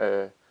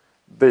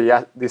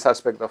 this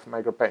aspect of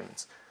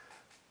micropayments.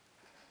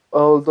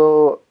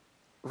 Although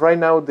right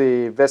now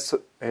the best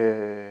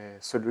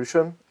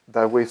solution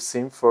that we've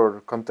seen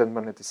for content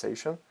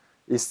monetization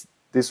is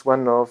this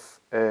one of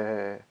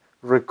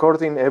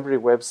recording every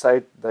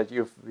website that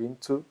you've been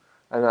to,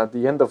 and at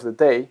the end of the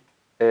day,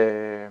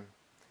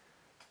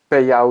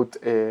 pay out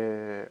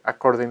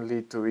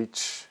accordingly to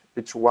each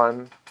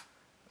one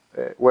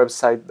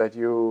website that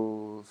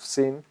you've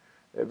seen,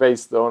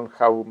 based on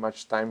how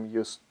much time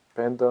you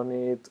spend on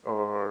it,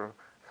 or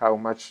how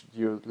much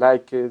you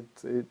like it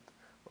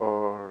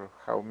or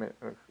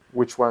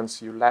which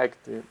ones you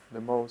liked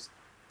the most.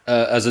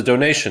 As a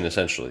donation,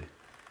 essentially.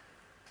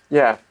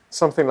 Yeah,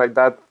 something like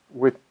that.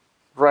 With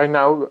right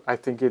now, I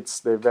think it's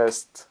the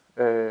best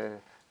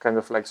kind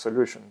of like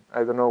solution.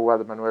 I don't know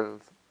what Manuel.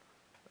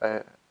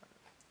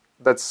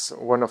 That's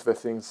one of the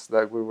things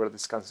that we were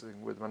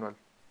discussing with Manuel.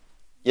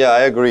 Yeah,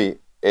 I agree.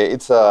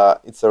 It's a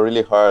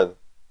really hard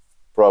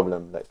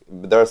problem. Like,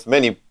 there's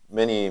many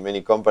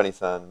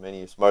companies and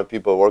many smart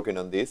people working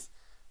on this,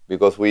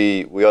 because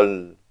we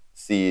all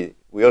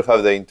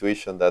have the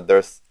intuition that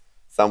there's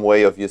some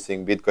way of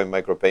using Bitcoin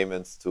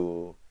micropayments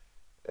to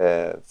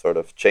sort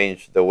of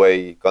change the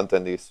way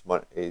content is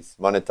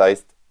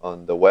monetized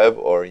on the web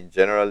or in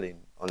general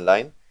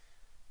online.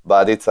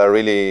 But it's a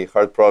really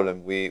hard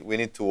problem. We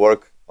need to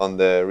work on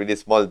the really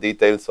small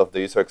details of the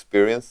user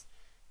experience.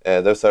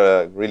 There's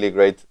a really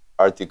great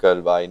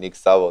article by Nick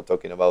Szabo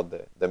talking about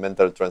the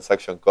mental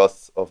transaction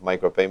costs of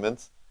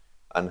micropayments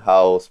and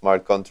how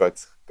smart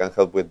contracts can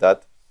help with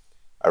that.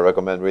 I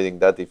recommend reading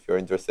that if you're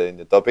interested in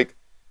the topic.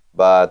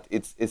 But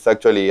it's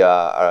actually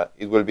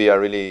it will be a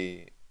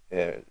really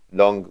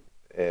long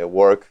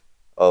work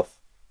of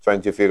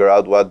trying to figure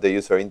out what the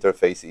user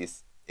interface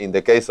is. In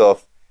the case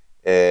of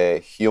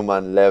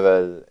human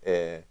level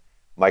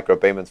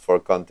micropayments for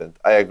content,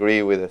 I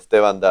agree with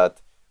Esteban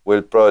that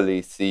we'll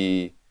probably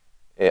see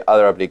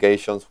other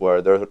applications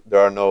where there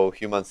are no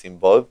humans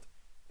involved,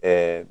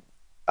 and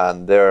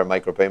their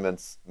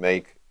micropayments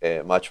make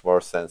much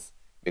more sense,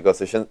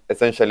 because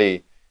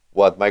essentially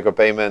what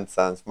micropayments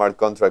and smart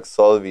contracts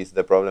solve is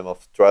the problem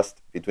of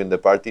trust between the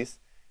parties.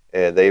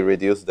 They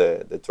reduce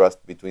the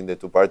trust between the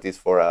two parties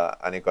for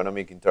an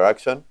economic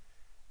interaction.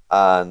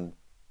 And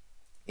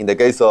in the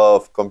case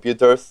of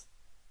computers,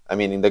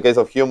 in the case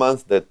of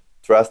humans, the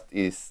trust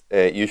is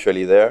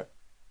usually there.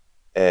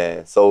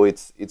 So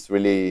it's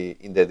really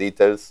in the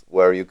details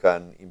where you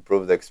can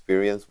improve the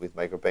experience with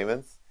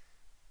micropayments.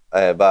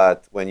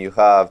 But when you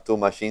have two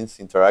machines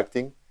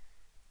interacting,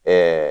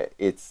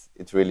 it's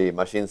really,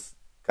 machines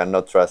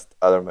cannot trust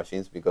other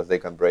machines because they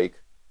can break,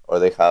 or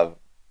they have,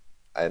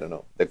 I don't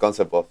know, the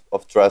concept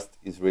of trust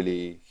is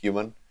really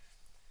human.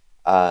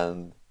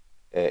 And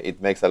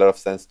it makes a lot of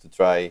sense to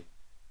try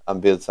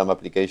and build some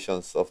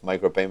applications of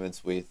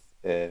micropayments with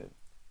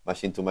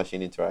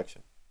machine-to-machine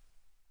interaction.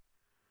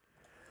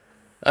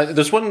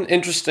 There's one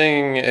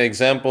interesting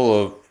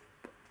example of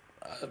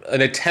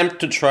an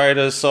attempt to try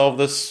to solve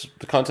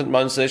the content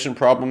monetization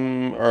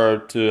problem, or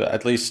to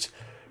at least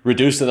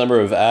reduce the number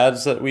of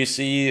ads that we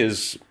see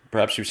is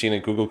perhaps you've seen a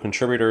Google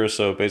contributor.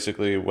 So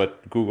basically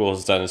what Google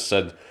has done is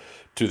said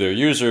to their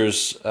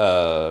users,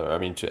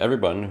 to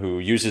everyone who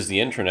uses the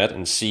internet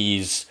and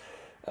sees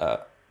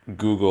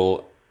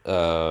Google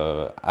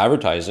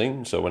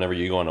advertising. So whenever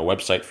you go on a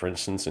website, for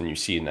instance, and you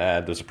see an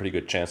ad, there's a pretty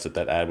good chance that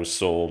that ad was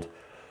sold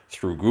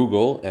through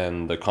Google,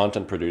 and the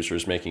content producer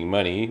is making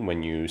money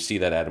when you see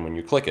that ad and when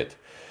you click it.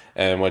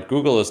 And what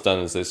Google has done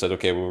is they said,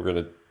 okay, well, we're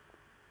going to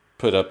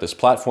put up this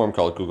platform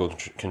called Google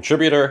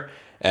Contributor,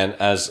 and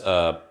as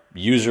a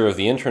user of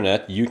the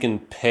internet, you can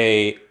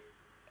pay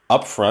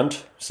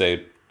upfront,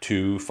 say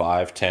 $2,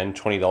 $5, $10,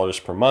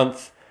 $20 per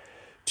month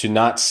to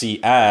not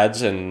see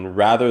ads, and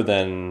rather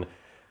than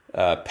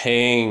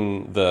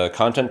paying the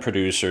content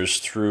producers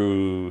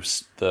through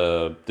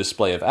the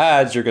display of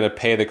ads, you're going to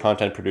pay the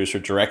content producer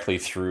directly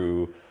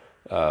through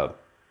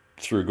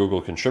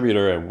Google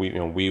Contributor, and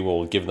we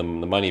will give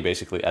them the money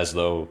basically as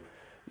though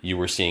you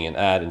were seeing an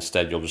ad.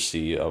 Instead, you'll just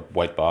see a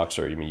white box,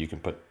 or you can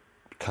put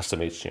custom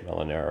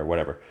HTML in there or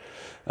whatever.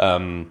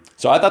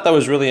 So I thought that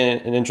was really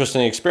an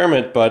interesting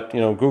experiment, but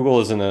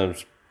Google is in a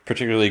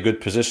particularly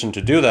good position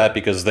to do that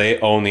because they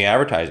own the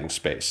advertising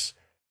space.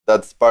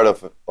 That's part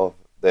of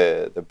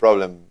the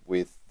problem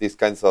with these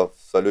kinds of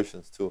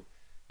solutions too.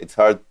 It's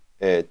hard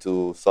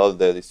to solve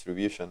the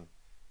distribution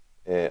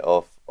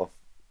of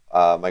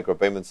a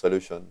micropayment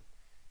solution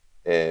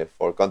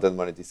for content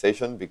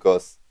monetization,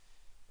 because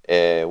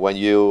when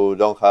you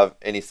don't have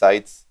any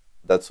sites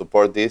that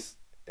support this,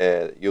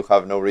 you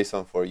have no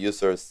reason for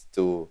users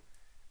to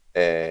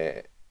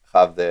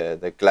have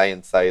the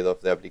client side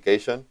of the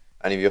application.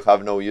 And if you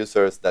have no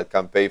users that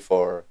can pay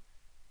for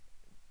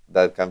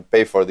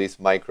these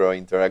micro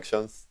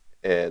interactions,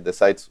 the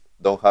sites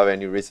don't have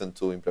any reason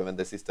to implement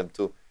the system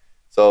too.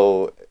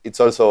 So it's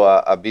also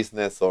a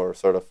business or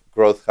sort of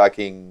growth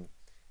hacking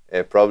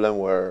problem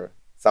where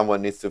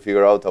someone needs to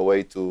figure out a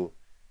way to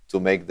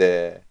make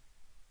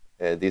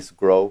this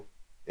grow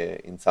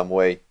in some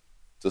way,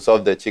 to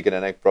solve the chicken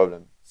and egg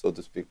problem, so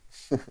to speak.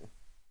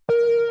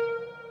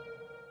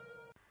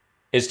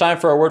 It's time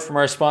for a word from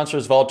our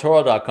sponsors,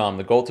 Vaultoro.com,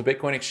 the gold to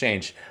Bitcoin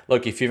exchange.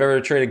 Look, if you've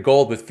ever traded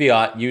gold with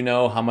fiat, you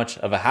know how much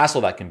of a hassle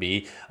that can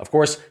be. Of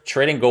course,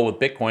 trading gold with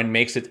Bitcoin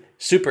makes it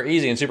super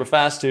easy and super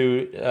fast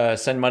to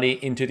send money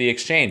into the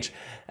exchange.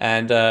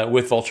 And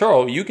with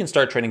Vaultoro, you can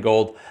start trading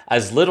gold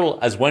as little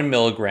as 1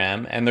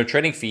 milligram, and their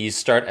trading fees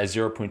start at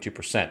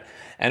 0.2%.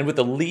 And with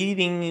the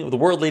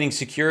world-leading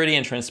security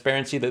and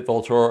transparency that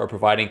Vaultoro are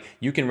providing,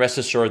 you can rest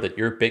assured that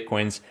your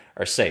Bitcoins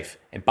are safe.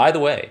 And by the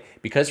way,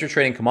 because you're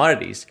trading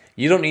commodities,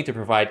 you don't need to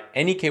provide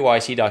any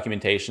KYC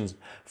documentations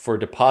for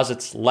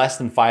deposits less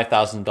than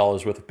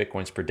 $5,000 worth of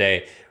Bitcoins per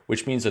day,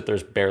 which means that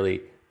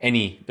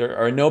there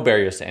are no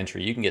barriers to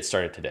entry. You can get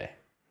started today.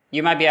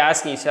 You might be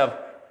asking yourself,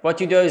 what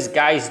do those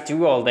guys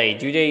do all day?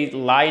 Do they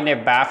lie in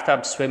their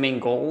bathtub swimming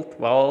gold?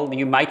 Well,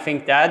 you might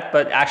think that,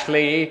 but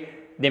actually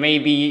they may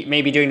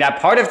be doing that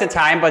part of the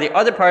time, but the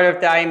other part of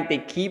the time, they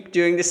keep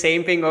doing the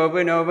same thing over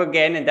and over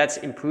again, and that's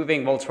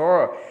improving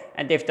Vaultoro.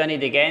 And they've done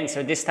it again.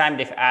 So this time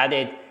they've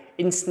added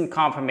instant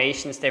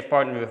confirmations. They've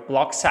partnered with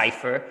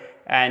BlockCypher,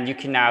 and you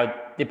can now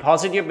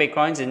deposit your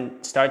Bitcoins and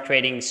start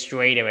trading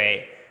straight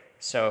away.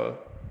 So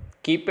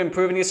keep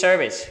improving the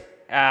service.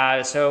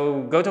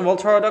 So go to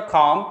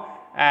Vaultoro.com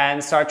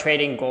and start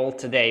trading gold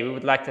today. We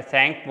would like to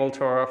thank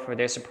Vaultoro for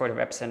their support of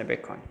Epicenter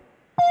Bitcoin.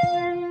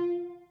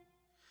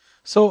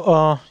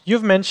 So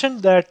you've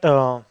mentioned that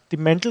the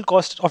mental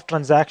cost of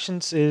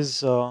transactions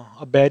is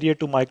a barrier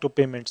to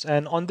micropayments,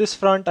 and on this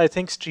front, I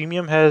think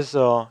Streamium has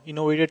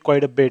innovated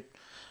quite a bit.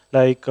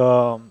 Like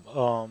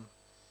all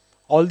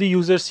the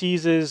user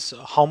sees is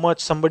how much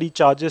somebody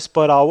charges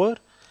per hour,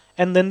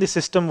 and then the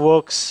system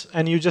works,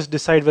 and you just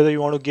decide whether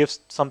you want to give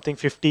something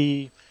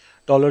 $50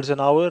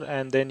 an hour,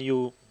 and then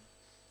you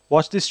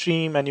watch the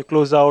stream and you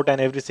close out, and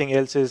everything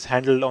else is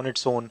handled on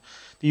its own.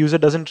 The user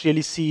doesn't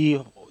really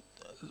see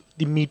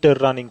the meter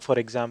running, for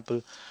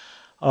example.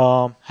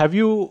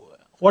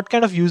 What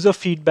kind of user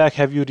feedback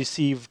have you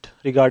received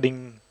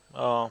regarding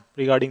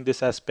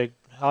this aspect?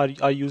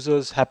 Are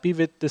users happy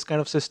with this kind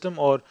of system,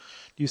 or do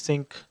you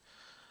think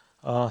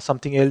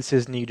something else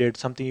is needed,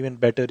 something even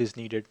better is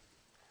needed?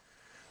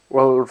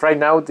 Well, right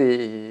now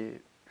the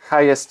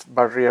highest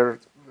barrier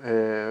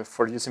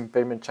for using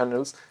payment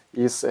channels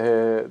is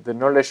the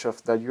knowledge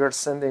of that you are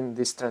sending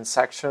this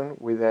transaction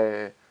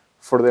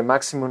for the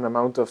maximum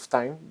amount of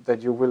time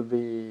that you will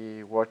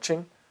be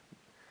watching.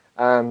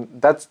 And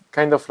that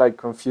kind of like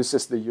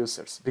confuses the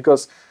users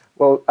because,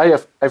 well,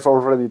 I've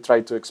already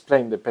tried to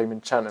explain the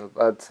payment channel,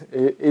 but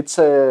it's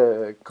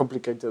a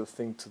complicated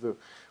thing to do.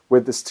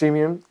 With the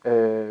Streamium,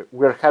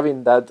 we're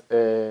having that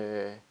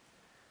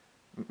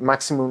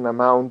maximum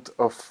amount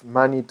of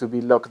money to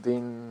be locked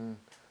in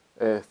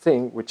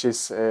thing, which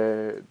is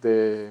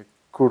the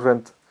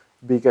current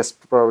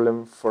biggest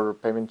problem for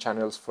payment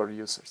channels for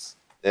users.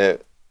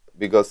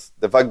 Because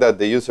the fact that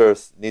the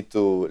users need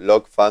to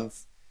lock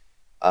funds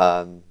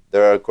and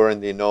there are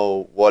currently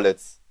no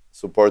wallets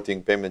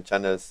supporting payment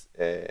channels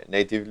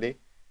natively,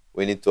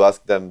 we need to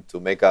ask them to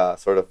make a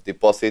sort of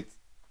deposit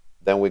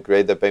then we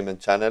create the payment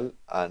channel,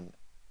 and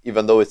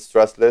even though it's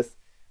trustless,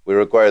 we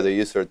require the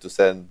user to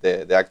send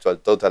the actual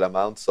total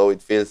amount, so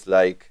it feels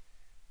like,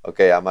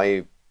 okay, am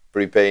I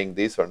prepaying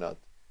this or not?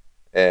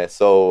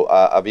 So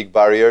a big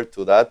barrier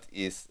to that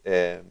is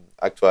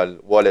actual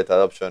wallet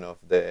adoption of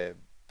the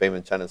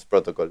payment channels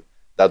protocol.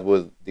 That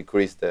will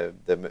decrease the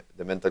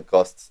mental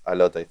costs a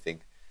lot, I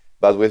think.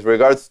 But with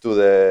regards to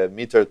the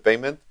metered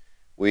payment,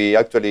 we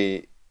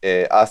actually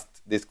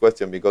asked this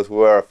question because we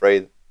were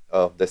afraid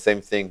of the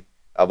same thing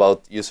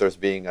about users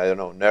being, I don't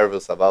know,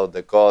 nervous about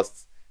the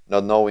costs,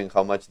 not knowing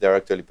how much they're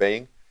actually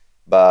paying.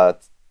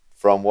 But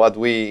from what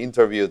we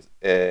interviewed,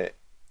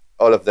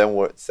 all of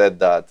them said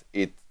that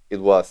it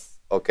was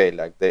okay,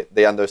 like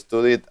they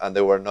understood it and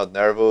they were not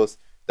nervous.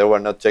 They were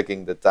not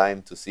checking the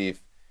time to see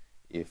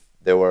if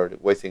they were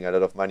wasting a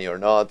lot of money or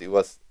not. It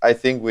was, I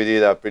think we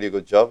did a pretty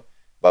good job,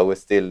 but we're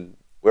still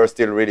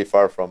really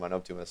far from an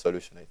optimal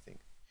solution, I think.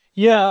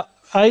 Yeah,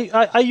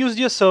 I used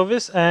your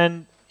service,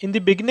 and in the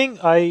beginning,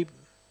 I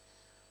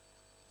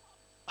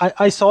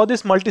saw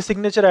this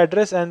multi-signature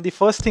address, and the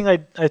first thing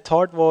I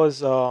thought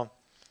was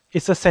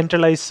it's a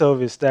centralized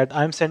service that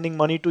I'm sending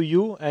money to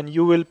you, and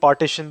you will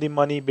partition the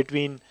money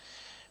between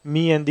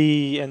me and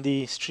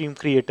the stream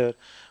creator.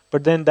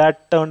 But then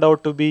that turned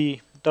out to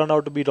be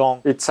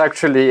wrong. It's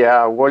actually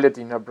a wallet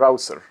in a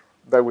browser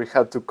that we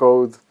had to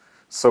code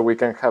so we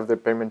can have the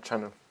payment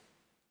channel.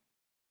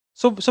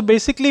 So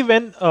basically,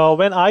 when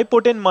I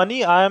put in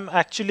money, I am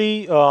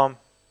actually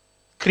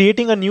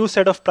creating a new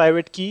set of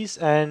private keys,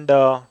 and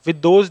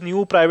with those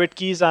new private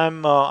keys,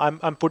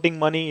 I'm putting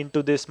money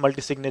into this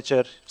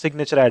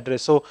signature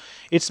address. So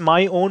it's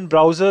my own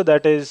browser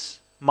that is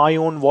my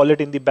own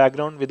wallet in the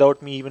background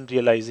without me even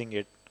realizing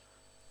it,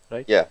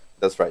 right? Yeah,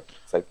 that's right,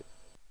 exactly.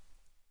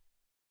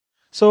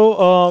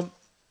 So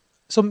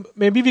so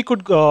maybe we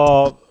could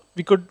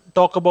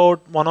talk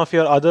about one of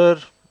your other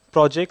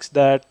projects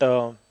that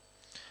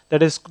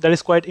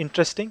is quite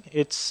interesting.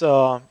 It's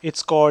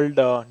called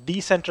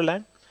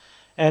Decentraland,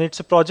 and it's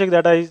a project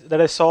that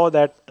I saw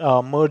that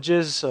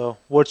merges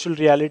virtual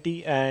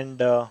reality and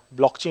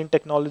blockchain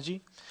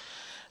technology.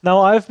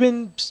 Now, I've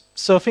been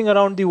surfing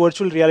around the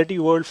virtual reality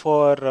world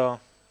for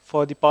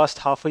the past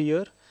half a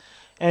year,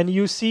 and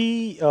you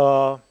see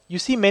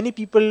many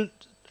people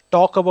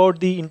talk about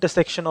the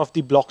intersection of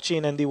the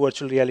blockchain and the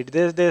virtual reality.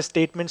 There's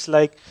statements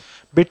like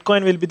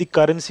Bitcoin will be the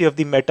currency of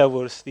the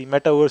metaverse. The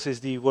metaverse is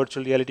the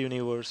virtual reality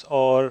universe,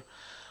 or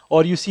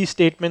you see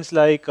statements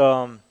like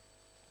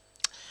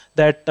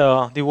that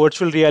the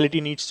virtual reality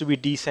needs to be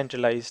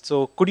decentralized.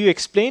 So could you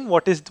explain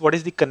what is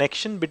the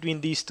connection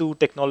between these two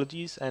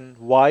technologies and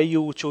why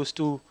you chose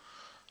to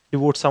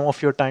devote some of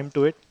your time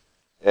to it?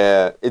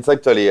 It's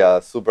actually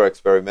a super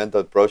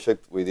experimental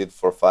project we did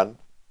for fun.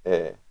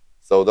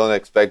 So don't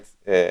expect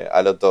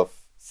a lot of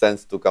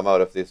sense to come out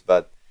of this,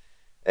 but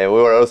we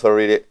were also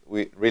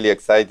really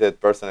excited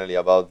personally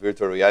about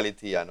virtual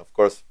reality and of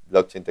course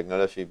blockchain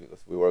technology because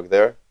we work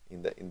there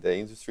in the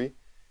industry.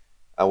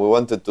 And we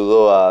wanted to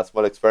do a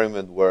small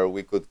experiment where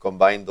we could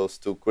combine those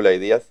two cool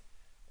ideas.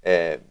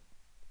 I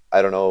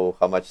don't know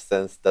how much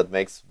sense that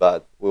makes,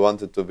 but we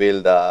wanted to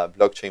build a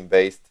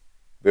blockchain-based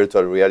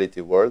virtual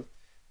reality world.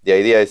 The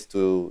idea is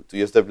to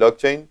use the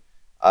blockchain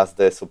as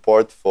the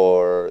support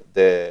for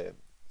the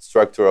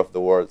structure of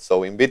the world.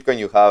 So in Bitcoin,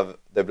 you have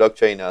the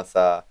blockchain as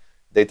a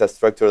data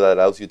structure that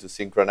allows you to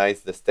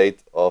synchronize the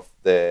state of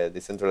the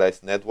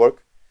decentralized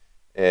network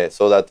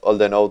so that all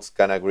the nodes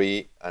can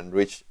agree and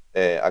reach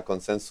a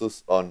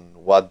consensus on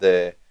what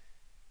to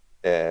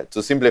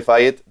simplify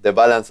it, the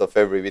balance of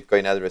every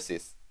Bitcoin address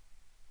is.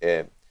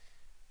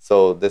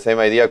 So the same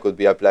idea could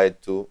be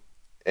applied to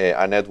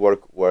a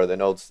network where the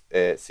nodes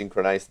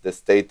synchronize the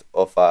state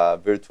of a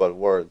virtual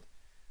world.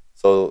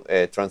 So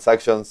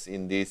transactions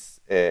in this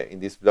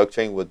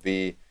blockchain would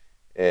be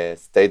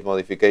state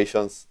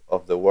modifications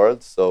of the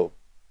world. So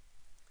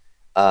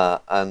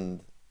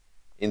and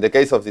in the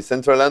case of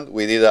Decentraland,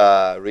 we did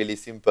a really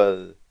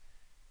simple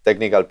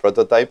technical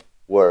prototype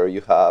where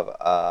you have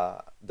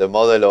the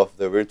model of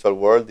the virtual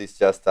world is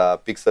just a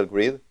pixel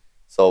grid.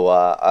 So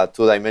a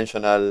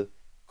two-dimensional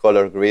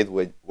color grid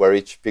where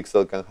each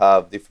pixel can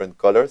have different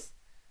colors.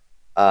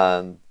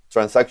 And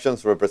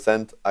transactions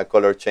represent a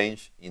color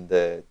change in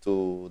the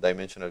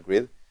two-dimensional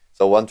grid.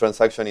 So one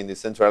transaction in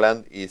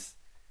Decentraland is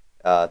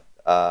a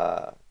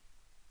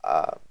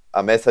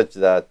message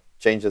that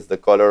changes the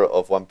color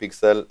of one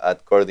pixel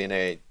at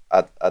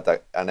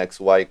an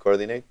XY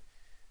coordinate.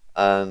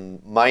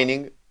 And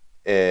mining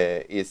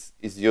is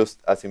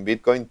used as in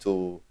Bitcoin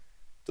to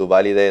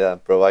validate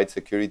and provide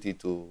security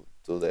to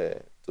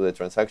the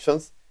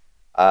transactions.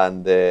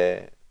 And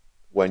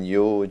when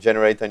you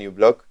generate a new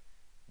block,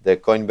 the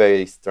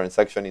Coinbase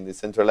transaction in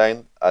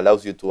Decentraland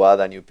allows you to add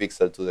a new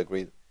pixel to the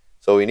grid.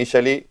 So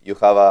initially you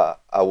have a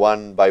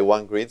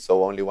 1x1 grid,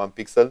 so only one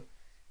pixel.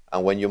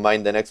 And when you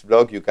mine the next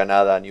block, you can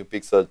add a new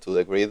pixel to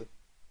the grid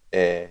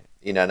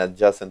in an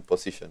adjacent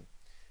position.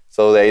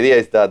 So the idea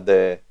is that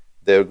the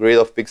grid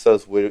of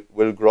pixels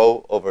will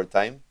grow over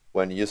time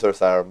when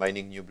users are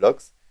mining new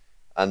blocks.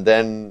 And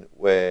then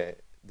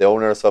the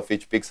owners of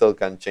each pixel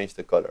can change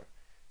the color.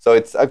 So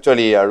it's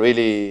actually a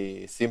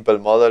really simple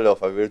model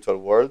of a virtual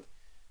world.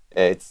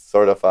 It's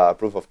sort of a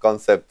proof of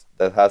concept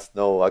that has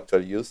no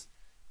actual use,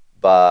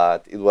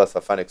 but it was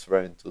a fun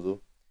experiment to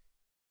do.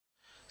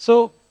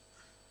 So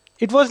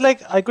it was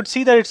like I could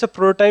see that it's a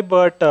prototype,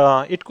 but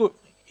it could,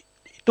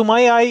 to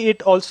my eye,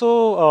 it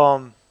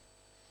also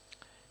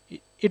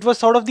it was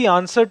sort of the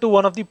answer to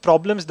one of the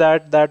problems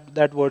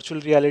that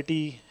virtual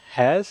reality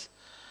has.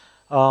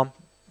 Well,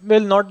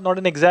 not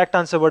an exact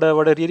answer, but a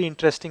really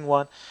interesting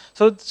one.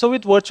 So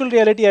with virtual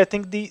reality, I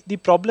think the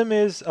problem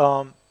is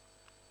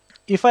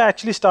if I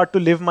actually start to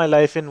live my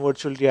life in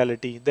virtual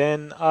reality,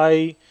 then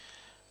I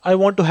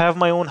want to have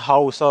my own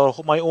house or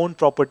my own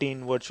property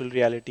in virtual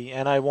reality,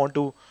 and I want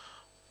to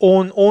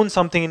own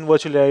something in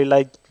virtual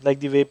reality, like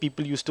the way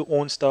people used to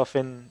own stuff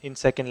in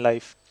Second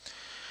Life.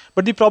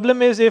 But the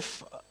problem is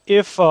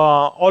if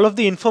all of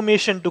the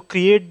information to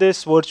create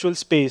this virtual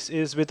space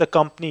is with a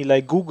company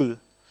like Google,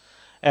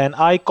 and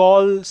I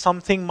call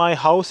something my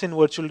house in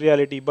virtual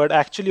reality, but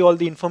actually all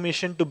the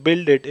information to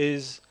build it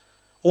is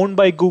owned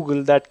by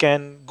Google, that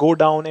can go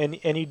down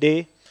any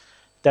day,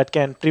 that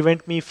can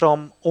prevent me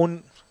from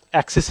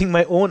accessing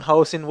my own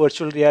house in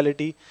virtual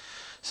reality.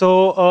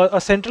 So a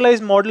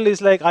centralized model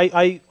is like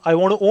I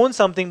want to own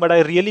something, but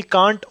I really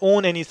can't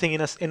own anything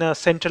in a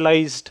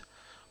centralized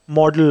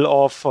model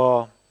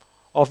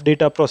of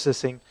data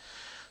processing.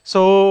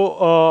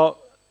 So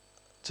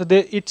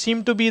it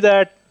seemed to be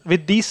that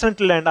with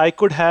Decentraland I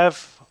could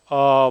have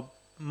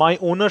my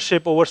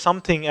ownership over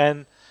something,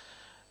 and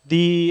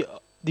the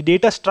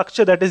data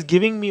structure that is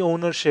giving me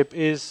ownership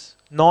is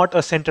not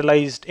a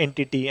centralized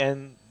entity,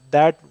 and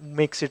that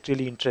makes it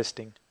really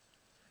interesting.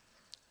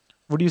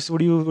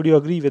 Would you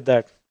agree with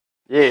that?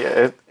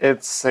 Yeah,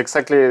 it's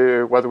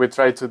exactly what we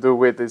try to do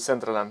with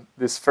Decentraland.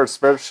 This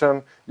first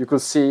version, you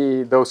could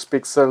see those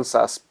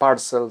pixels as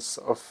parcels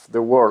of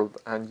the world,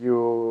 and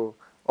you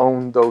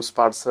own those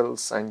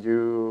parcels, and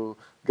you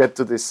get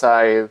to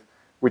decide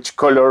which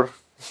color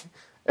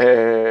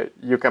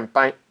you can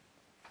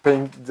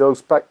paint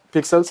those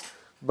pixels.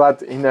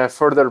 But in a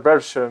further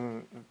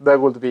version,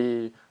 that would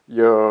be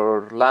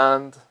your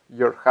land,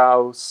 your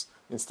house,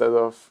 instead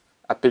of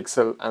a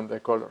pixel and the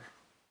color.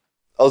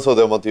 Also,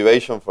 the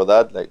motivation for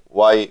that, like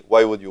why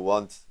would you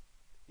want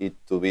it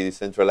to be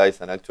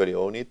decentralized and actually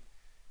own it?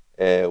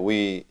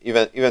 We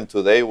even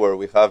today, where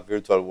we have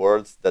virtual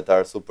worlds that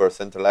are super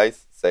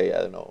centralized, say,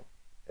 I don't know,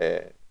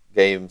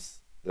 games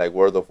like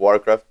World of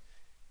Warcraft,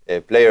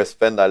 players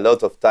spend a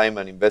lot of time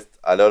and invest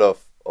a lot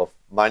of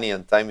money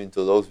and time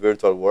into those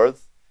virtual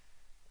worlds.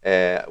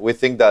 We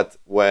think that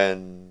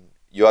when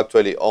you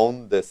actually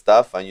own the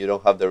stuff and you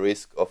don't have the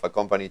risk of a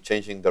company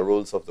changing the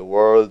rules of the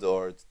world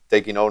or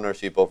taking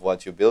ownership of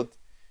what you built,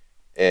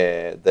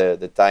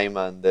 the time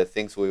and the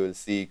things we will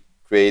see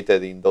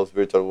created in those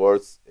virtual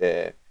worlds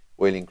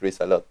will increase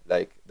a lot.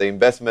 Like the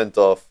investment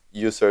of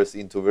users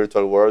into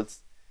virtual worlds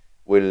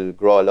will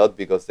grow a lot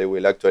because they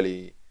will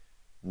actually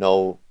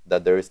know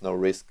that there is no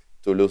risk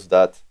to lose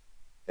that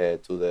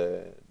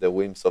to the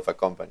whims of a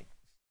company.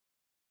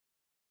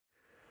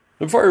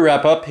 Before we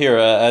wrap up here,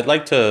 I'd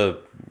like to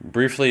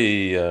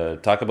briefly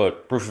talk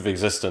about proof of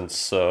existence.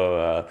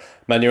 So,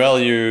 Manuel,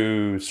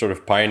 you sort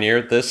of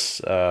pioneered this,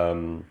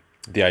 the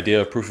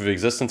idea of proof of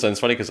existence. And it's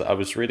funny because I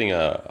was reading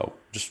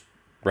just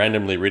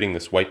randomly reading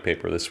this white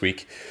paper this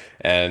week,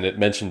 and it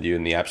mentioned you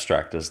in the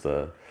abstract as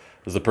the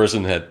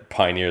person who had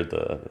pioneered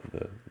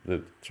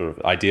the sort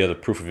of idea of the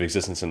proof of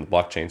existence in the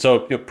blockchain.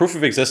 So, proof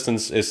of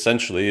existence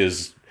essentially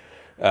is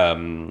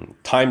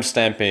time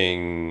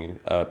stamping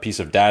a piece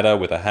of data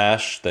with a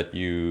hash that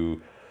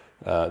you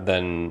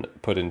then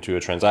put into a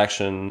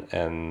transaction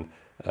and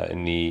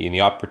in the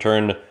op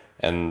return,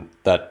 and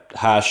that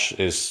hash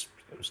is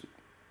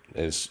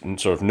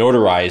sort of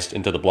notarized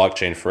into the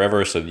blockchain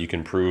forever, so that you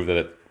can prove that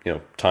at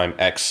time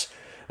X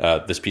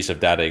this piece of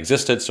data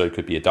existed. So it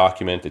could be a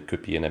document, it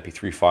could be an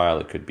MP3 file,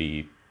 it could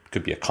be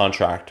a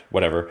contract,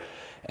 whatever.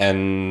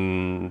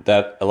 And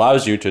that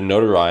allows you to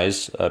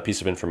notarize a piece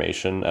of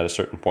information at a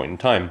certain point in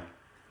time.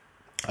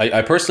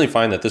 I personally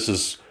find that this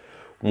is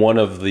one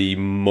of the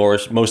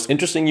most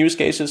interesting use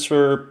cases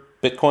for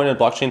Bitcoin and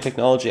blockchain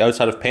technology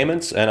outside of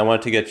payments. And I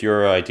wanted to get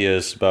your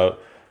ideas about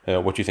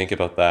what you think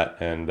about that,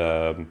 and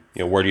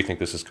where do you think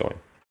this is going?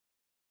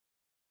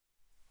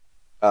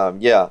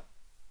 Yeah.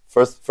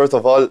 First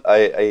of all,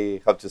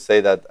 I have to say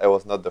that I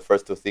was not the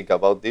first to think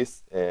about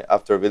this.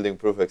 After building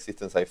Proof of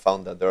Existence, I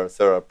found that there are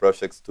several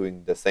projects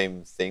doing the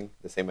same thing,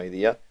 the same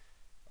idea.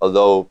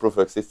 Although Proof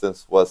of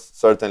Existence was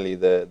certainly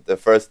the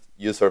first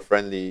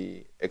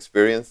user-friendly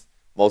experience,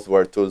 most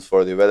were tools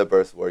for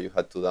developers where you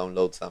had to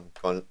download some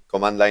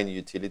command line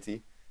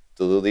utility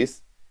to do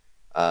this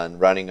and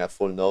running a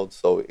full node.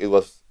 So it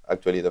was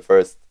actually the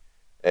first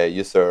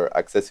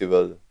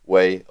user-accessible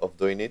way of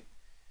doing it.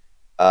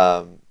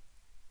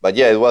 But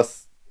yeah,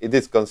 it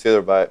is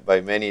considered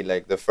by many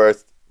like the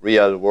first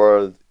real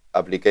world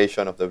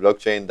application of the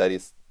blockchain that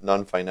is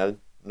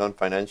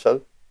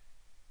non-financial.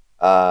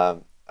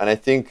 And I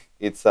think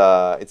it's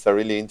a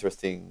really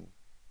interesting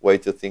way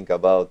to think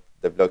about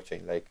the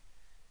blockchain. Like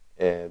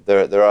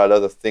there are a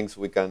lot of things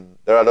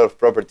there are a lot of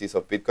properties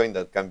of Bitcoin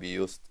that can be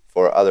used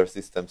for other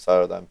systems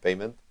other than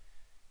payment.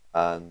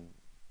 And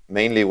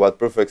mainly what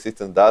proof of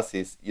existence does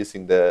is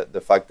using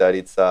the fact that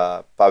it's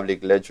a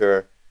public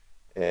ledger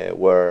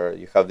where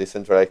you have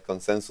decentralized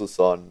consensus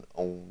on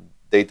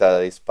data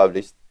that is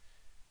published,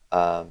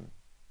 and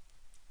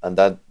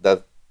that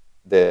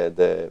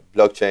the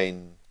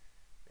blockchain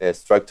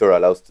structure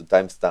allows to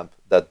timestamp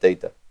that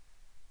data.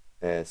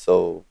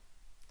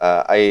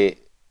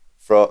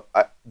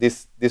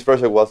 This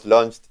project was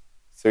launched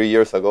 3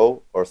 years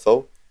ago or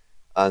so,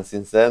 and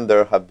since then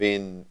there have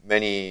been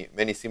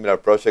many similar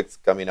projects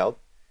coming out.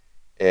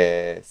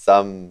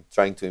 Some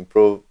trying to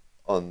improve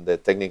on the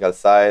technical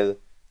side,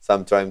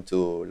 some trying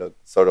to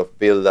sort of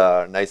build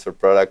a nicer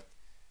product,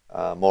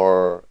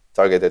 more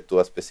targeted to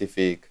a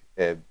specific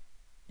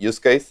use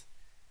case.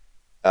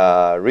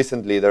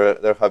 Recently,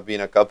 there have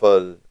been a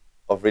couple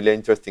of really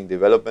interesting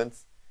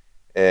developments.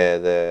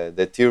 The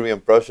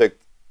Ethereum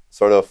project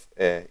sort of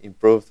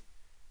improved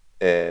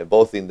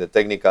both in the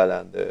technical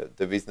and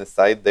the business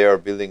side. They are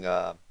building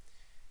a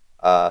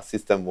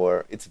system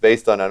where it's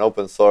based on an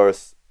open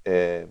source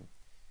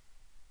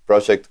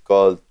project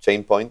called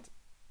Chainpoint,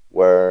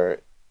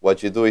 where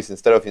what you do is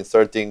instead of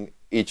inserting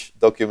each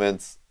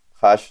document's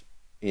hash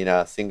in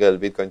a single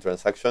Bitcoin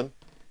transaction,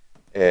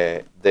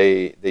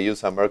 they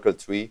use a Merkle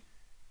tree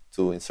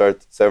to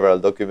insert several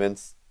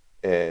documents.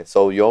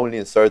 So you only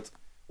insert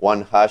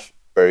one hash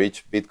per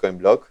each Bitcoin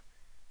block,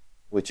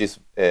 which is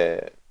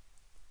it's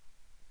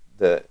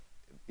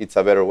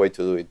a better way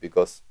to do it,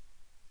 because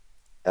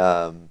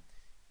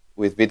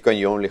with Bitcoin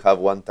you only have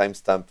one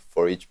timestamp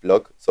for each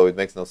block, so it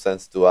makes no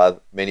sense to add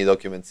many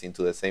documents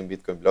into the same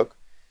Bitcoin block.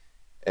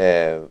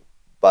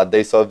 But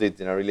they solved it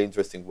in a really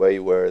interesting way,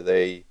 where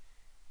they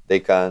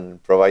can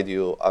provide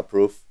you a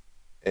proof,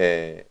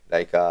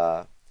 like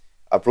a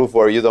proof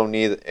where you don't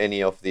need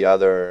any of the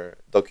other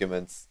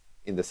documents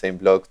in the same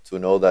block to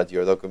know that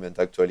your document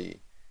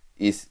actually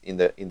is in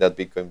that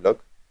Bitcoin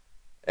block.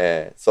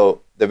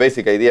 So the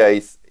basic idea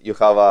is you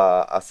have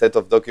a set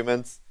of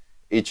documents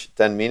each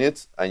 10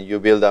 minutes, and you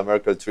build a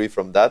Merkle tree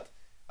from that,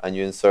 and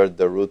you insert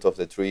the root of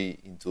the tree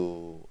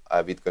into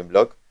a Bitcoin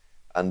block,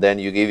 and then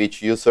you give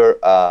each user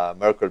a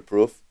Merkle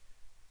proof,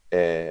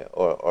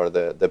 or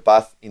the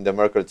path in the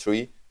Merkle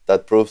tree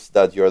that proves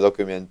that your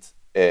document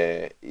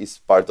is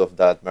part of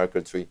that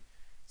Merkle tree.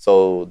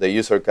 So the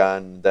user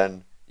can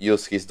then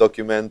use his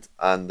document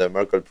and the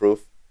Merkle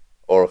proof,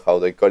 or how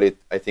they call it,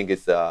 I think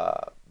it's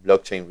a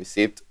blockchain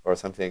receipt or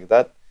something like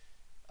that.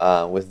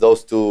 With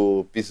those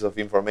two pieces of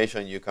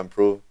information, you can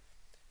prove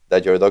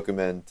that your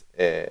document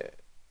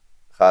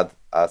had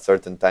a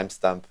certain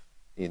timestamp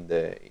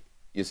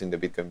using the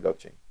Bitcoin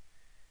blockchain.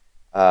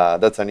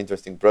 That's an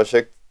interesting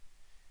project.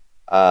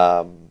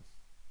 Yeah,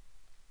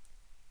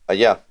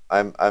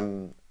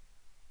 I'm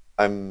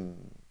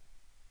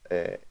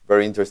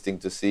very interested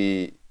to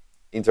see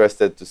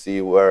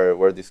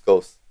where this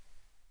goes.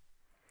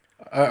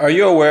 Are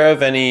you aware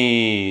of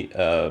any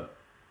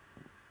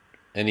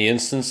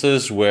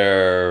instances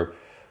where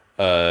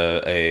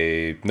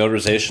a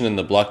notarization in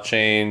the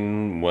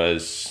blockchain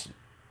was?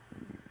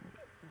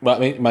 Well, I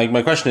mean,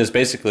 my question is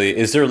basically: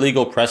 is there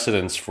legal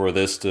precedence for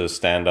this to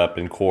stand up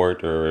in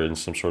court or in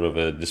some sort of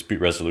a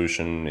dispute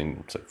resolution?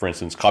 In, for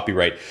instance,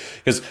 copyright,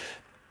 because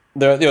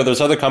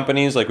there's other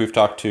companies, like we've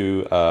talked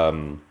to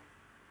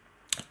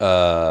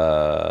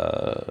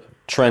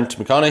Trent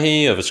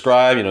McConaughey of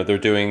Ascribe. They're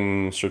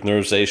doing sort of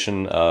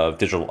notarization of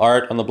digital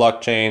art on the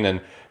blockchain,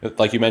 and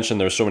like you mentioned,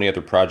 there are so many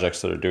other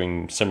projects that are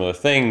doing similar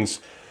things.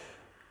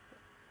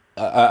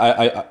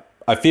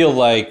 I feel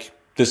like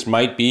this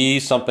might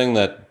be something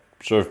that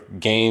sort of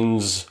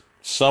gains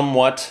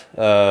somewhat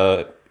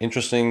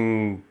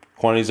interesting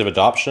quantities of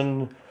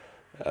adoption.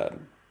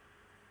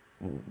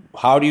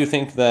 How do you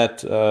think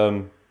that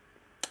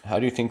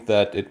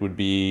it would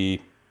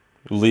be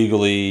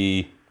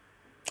legally?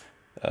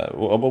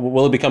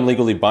 Will it become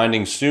legally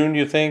binding soon? Do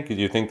you think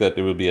that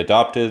it will be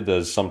adopted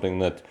as something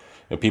that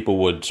people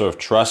would sort of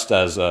trust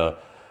as a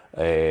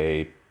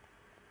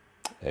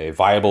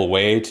viable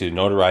way to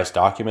notarize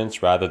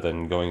documents, rather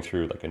than going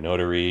through like a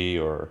notary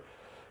or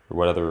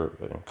what other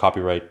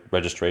copyright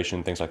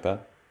registration, things like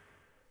that?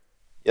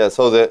 Yeah,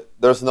 so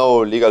there's no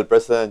legal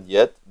precedent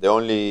yet. The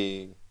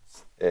only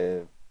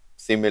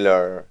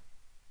similar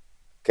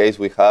case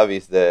we have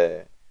is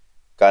the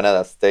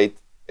Canada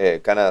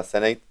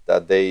Senate,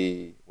 that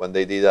when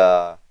they did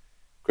a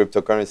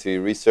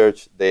cryptocurrency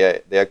research,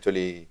 they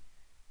actually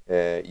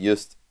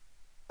used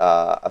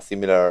a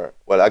similar,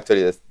 well,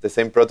 actually the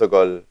same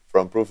protocol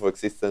from proof of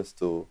existence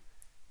to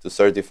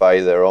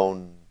certify their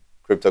own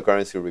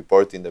cryptocurrency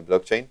report in the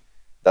blockchain.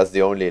 That's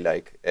the only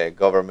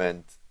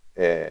government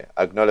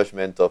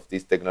acknowledgement of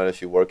this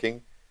technology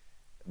working,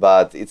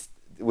 but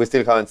we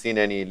still haven't seen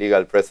any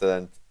legal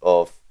precedent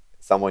of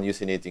someone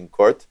using it in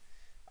court.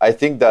 I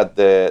think that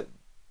the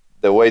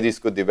way this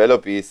could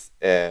develop is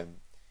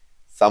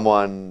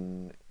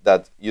someone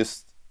that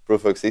used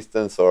proof of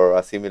existence or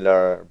a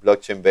similar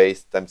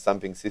blockchain-based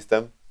timestamping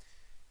system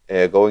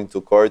going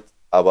to court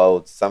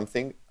about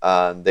something,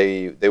 and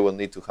they will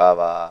need to have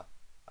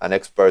an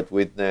expert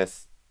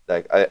witness.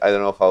 Like I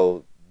don't know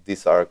how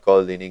these are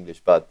called in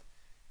English, but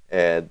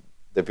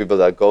the people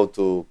that go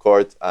to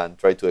court and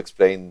try to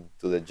explain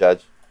to the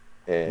judge.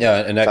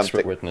 An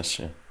expert witness.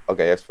 Yeah.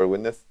 Okay, expert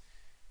witness.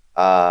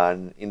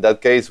 And in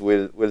that case,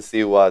 we'll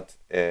see what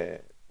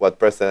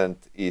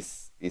precedent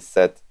is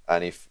set,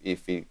 and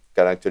if he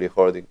can actually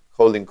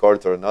hold in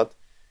court or not.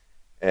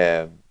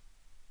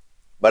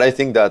 But I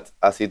think that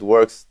as it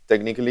works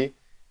technically,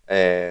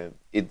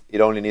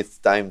 it only needs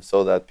time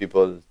so that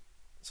people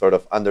sort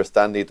of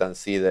understand it and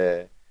see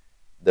the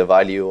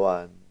value,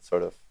 and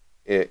sort of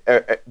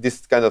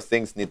these kind of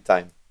things need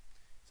time.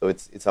 So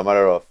it's a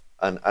matter of,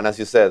 and as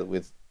you said,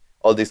 with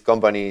all these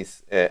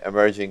companies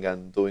emerging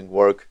and doing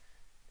work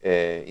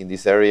in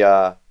this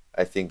area,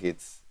 I think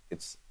it's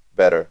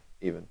better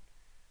even.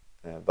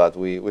 But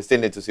we still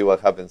need to see what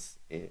happens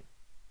in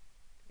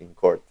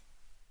court.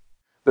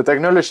 The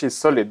technology is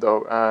solid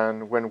though,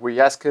 and when we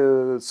asked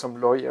some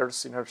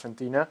lawyers in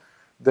Argentina,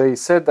 they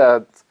said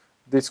that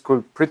this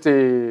could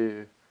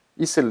pretty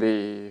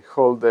easily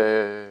hold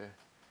an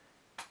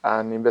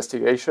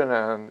investigation,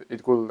 and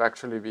it could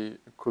actually be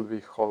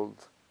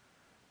held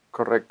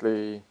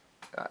correctly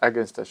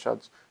against a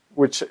judge,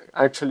 which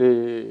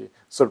actually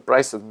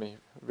surprises me,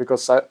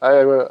 because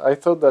I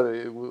thought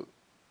that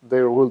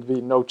there would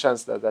be no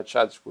chance that a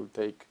judge would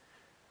take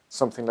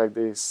something like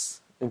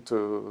this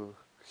into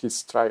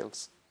his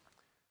trials.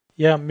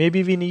 Yeah,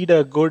 maybe we need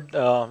a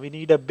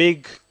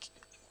big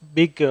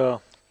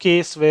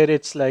case where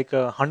it's like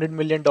 $100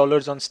 million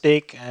on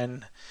stake,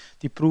 and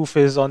the proof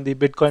is on the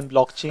Bitcoin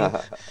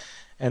blockchain,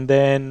 and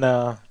then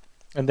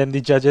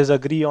the judges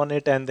agree on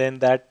it, and then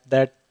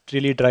that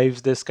really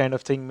drives this kind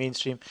of thing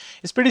mainstream.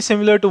 It's pretty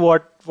similar to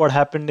what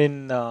happened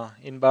in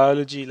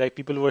biology. Like,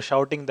 people were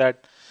shouting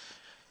that,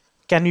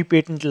 can we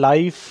patent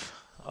life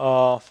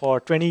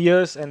for 20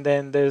 years, and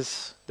then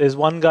there's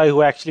one guy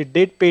who actually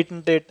did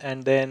patent it,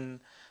 and then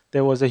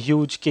there was a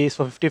huge case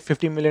for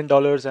 $50 million,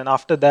 and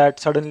after that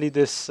suddenly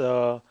this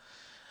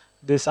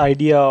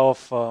idea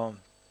of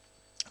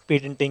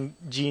patenting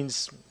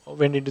genes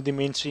went into the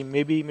mainstream.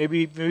 Maybe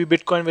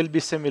Bitcoin will be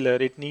similar.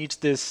 It needs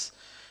this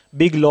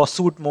big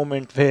lawsuit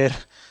moment where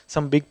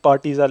some big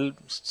parties are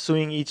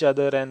suing each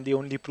other, and the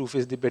only proof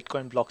is the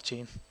Bitcoin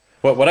blockchain.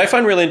 What I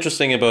find really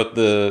interesting about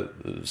the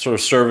sort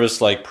of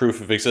service like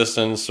proof of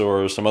existence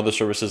or some other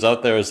services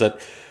out there is that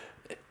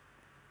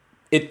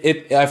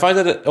I find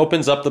that it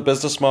opens up the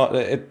business model.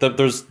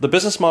 The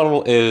business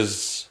model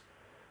is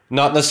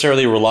not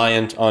necessarily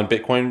reliant on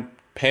Bitcoin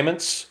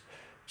payments.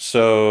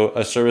 So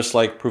a service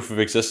like proof of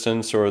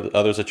existence, or the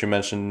others that you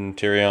mentioned,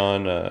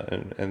 Tyrion,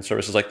 and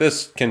services like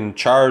this, can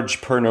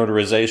charge per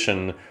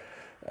notarization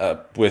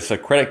with a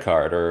credit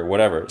card or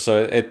whatever.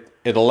 So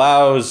it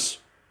allows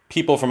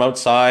people from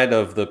outside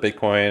of the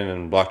Bitcoin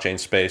and blockchain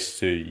space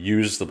to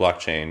use the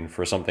blockchain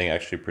for something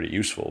actually pretty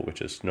useful,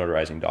 which is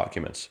notarizing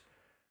documents.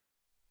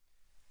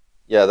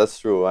 Yeah, that's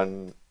true.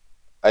 And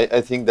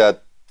I think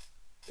that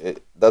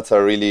that's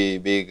a really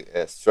big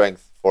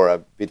strength for a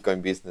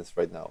Bitcoin business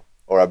right now,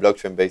 or a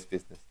blockchain-based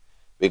business,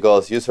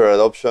 because user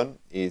adoption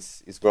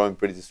is growing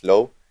pretty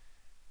slow.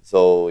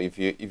 So if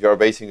you are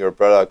basing your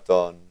product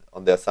on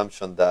the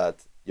assumption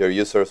that your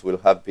users will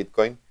have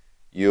Bitcoin,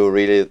 you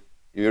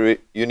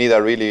need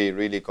a really,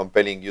 really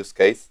compelling use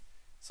case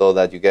so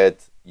that you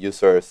get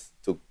users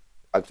to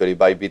actually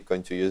buy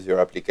Bitcoin to use your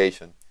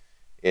application.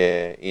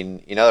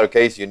 In other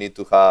case, you need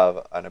to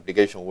have an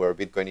application where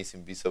Bitcoin is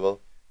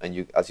invisible, and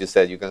you, as you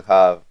said, you can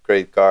have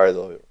credit card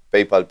or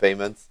PayPal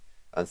payments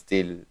and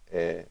still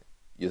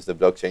use the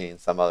blockchain in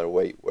some other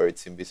way where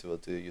it's invisible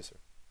to the user.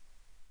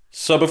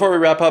 So before we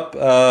wrap up,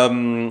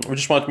 we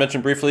just wanted to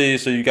mention briefly,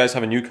 so you guys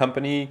have a new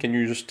company. Can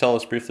you just tell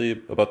us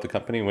briefly about the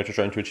company and what you're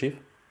trying to achieve?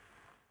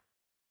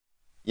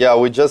 Yeah,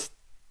 we just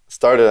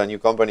started a new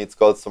company. It's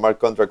called Smart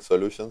Contract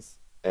Solutions.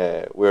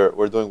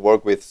 We're doing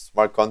work with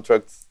smart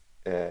contracts.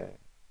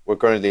 We're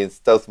currently in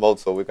stealth mode,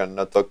 so we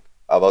cannot talk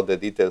about the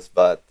details,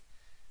 but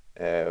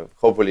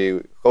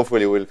hopefully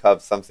we'll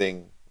have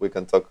something we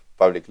can talk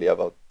publicly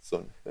about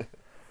soon.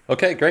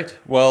 Okay, great.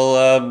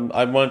 Well,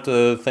 I want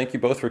to thank you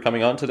both for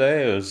coming on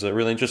today. It was a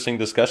really interesting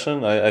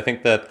discussion. I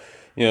think that,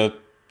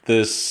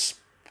 this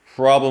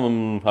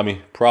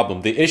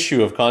the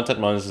issue of content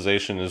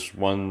monetization is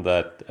one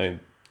that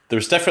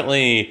there's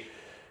definitely,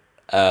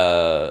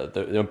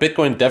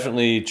 Bitcoin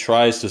definitely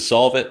tries to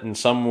solve it in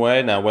some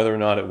way. Now, whether or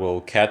not it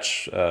will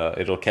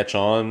it'll catch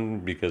on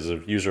because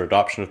of user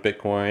adoption of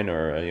Bitcoin,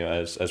 or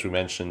as we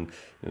mentioned,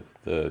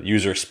 the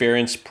user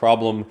experience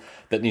problem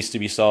that needs to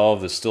be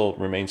solved, still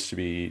remains to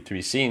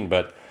be seen.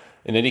 But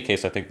in any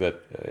case, I think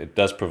that it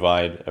does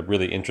provide a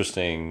really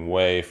interesting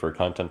way for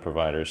content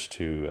providers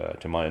to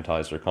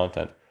monetize their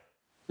content.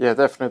 Yeah,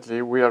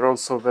 definitely. We are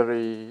also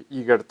very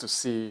eager to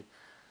see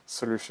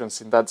solutions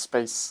in that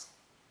space.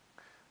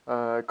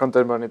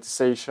 Content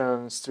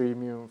monetization,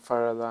 Streamium,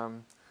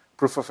 Faradam,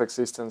 proof of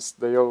existence,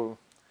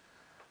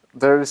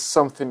 there is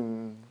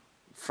something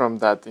from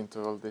that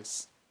into all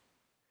this.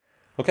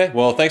 Okay,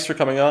 well, thanks for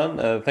coming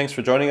on. Thanks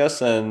for joining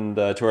us, and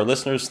to our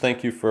listeners,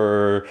 thank you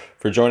for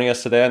joining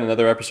us today on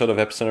another episode of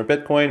Epicenter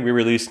Bitcoin. We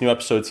release new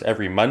episodes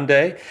every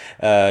Monday.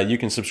 You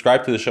can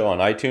subscribe to the show on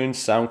iTunes,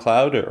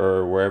 SoundCloud,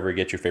 or wherever you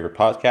get your favorite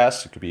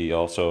podcasts. It could be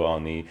also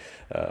on the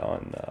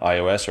on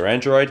iOS or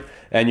Android,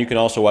 and you can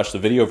also watch the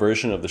video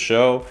version of the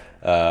show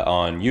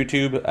on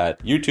YouTube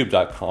at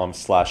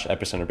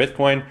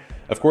youtube.com/epicenterbitcoin.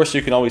 Of course,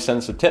 you can always send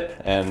us a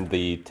tip, and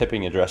the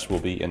tipping address will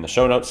be in the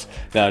show notes.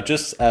 Now,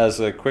 just as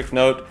a quick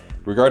note,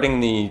 regarding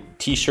the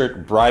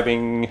t-shirt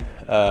bribing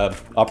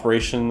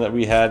operation that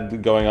we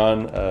had going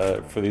on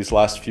for these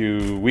last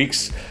few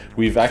weeks,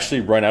 we've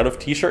actually run out of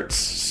t-shirts.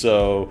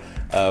 So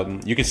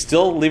you can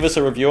still leave us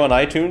a review on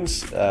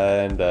iTunes,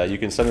 and you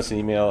can send us an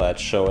email at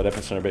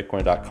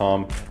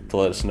show@epicenterbitcoin.com to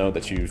let us know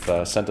that you've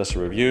sent us a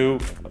review.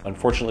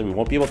 Unfortunately, we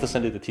won't be able to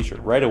send you the t-shirt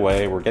right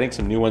away. We're getting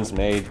some new ones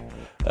made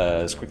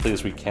as quickly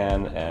as we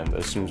can, and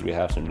as soon as we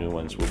have some new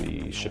ones, we'll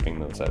be shipping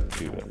those out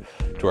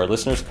to our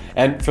listeners.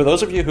 And for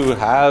those of you who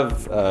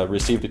have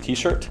received a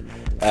t-shirt,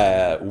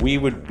 we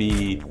would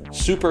be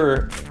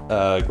super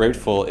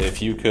grateful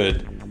if you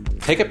could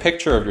take a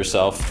picture of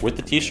yourself with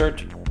the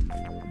t-shirt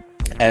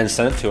and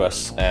send it to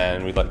us,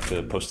 and we'd like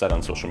to post that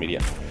on social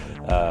media.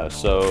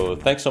 So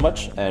thanks so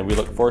much, and we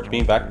look forward to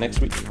being back next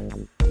week.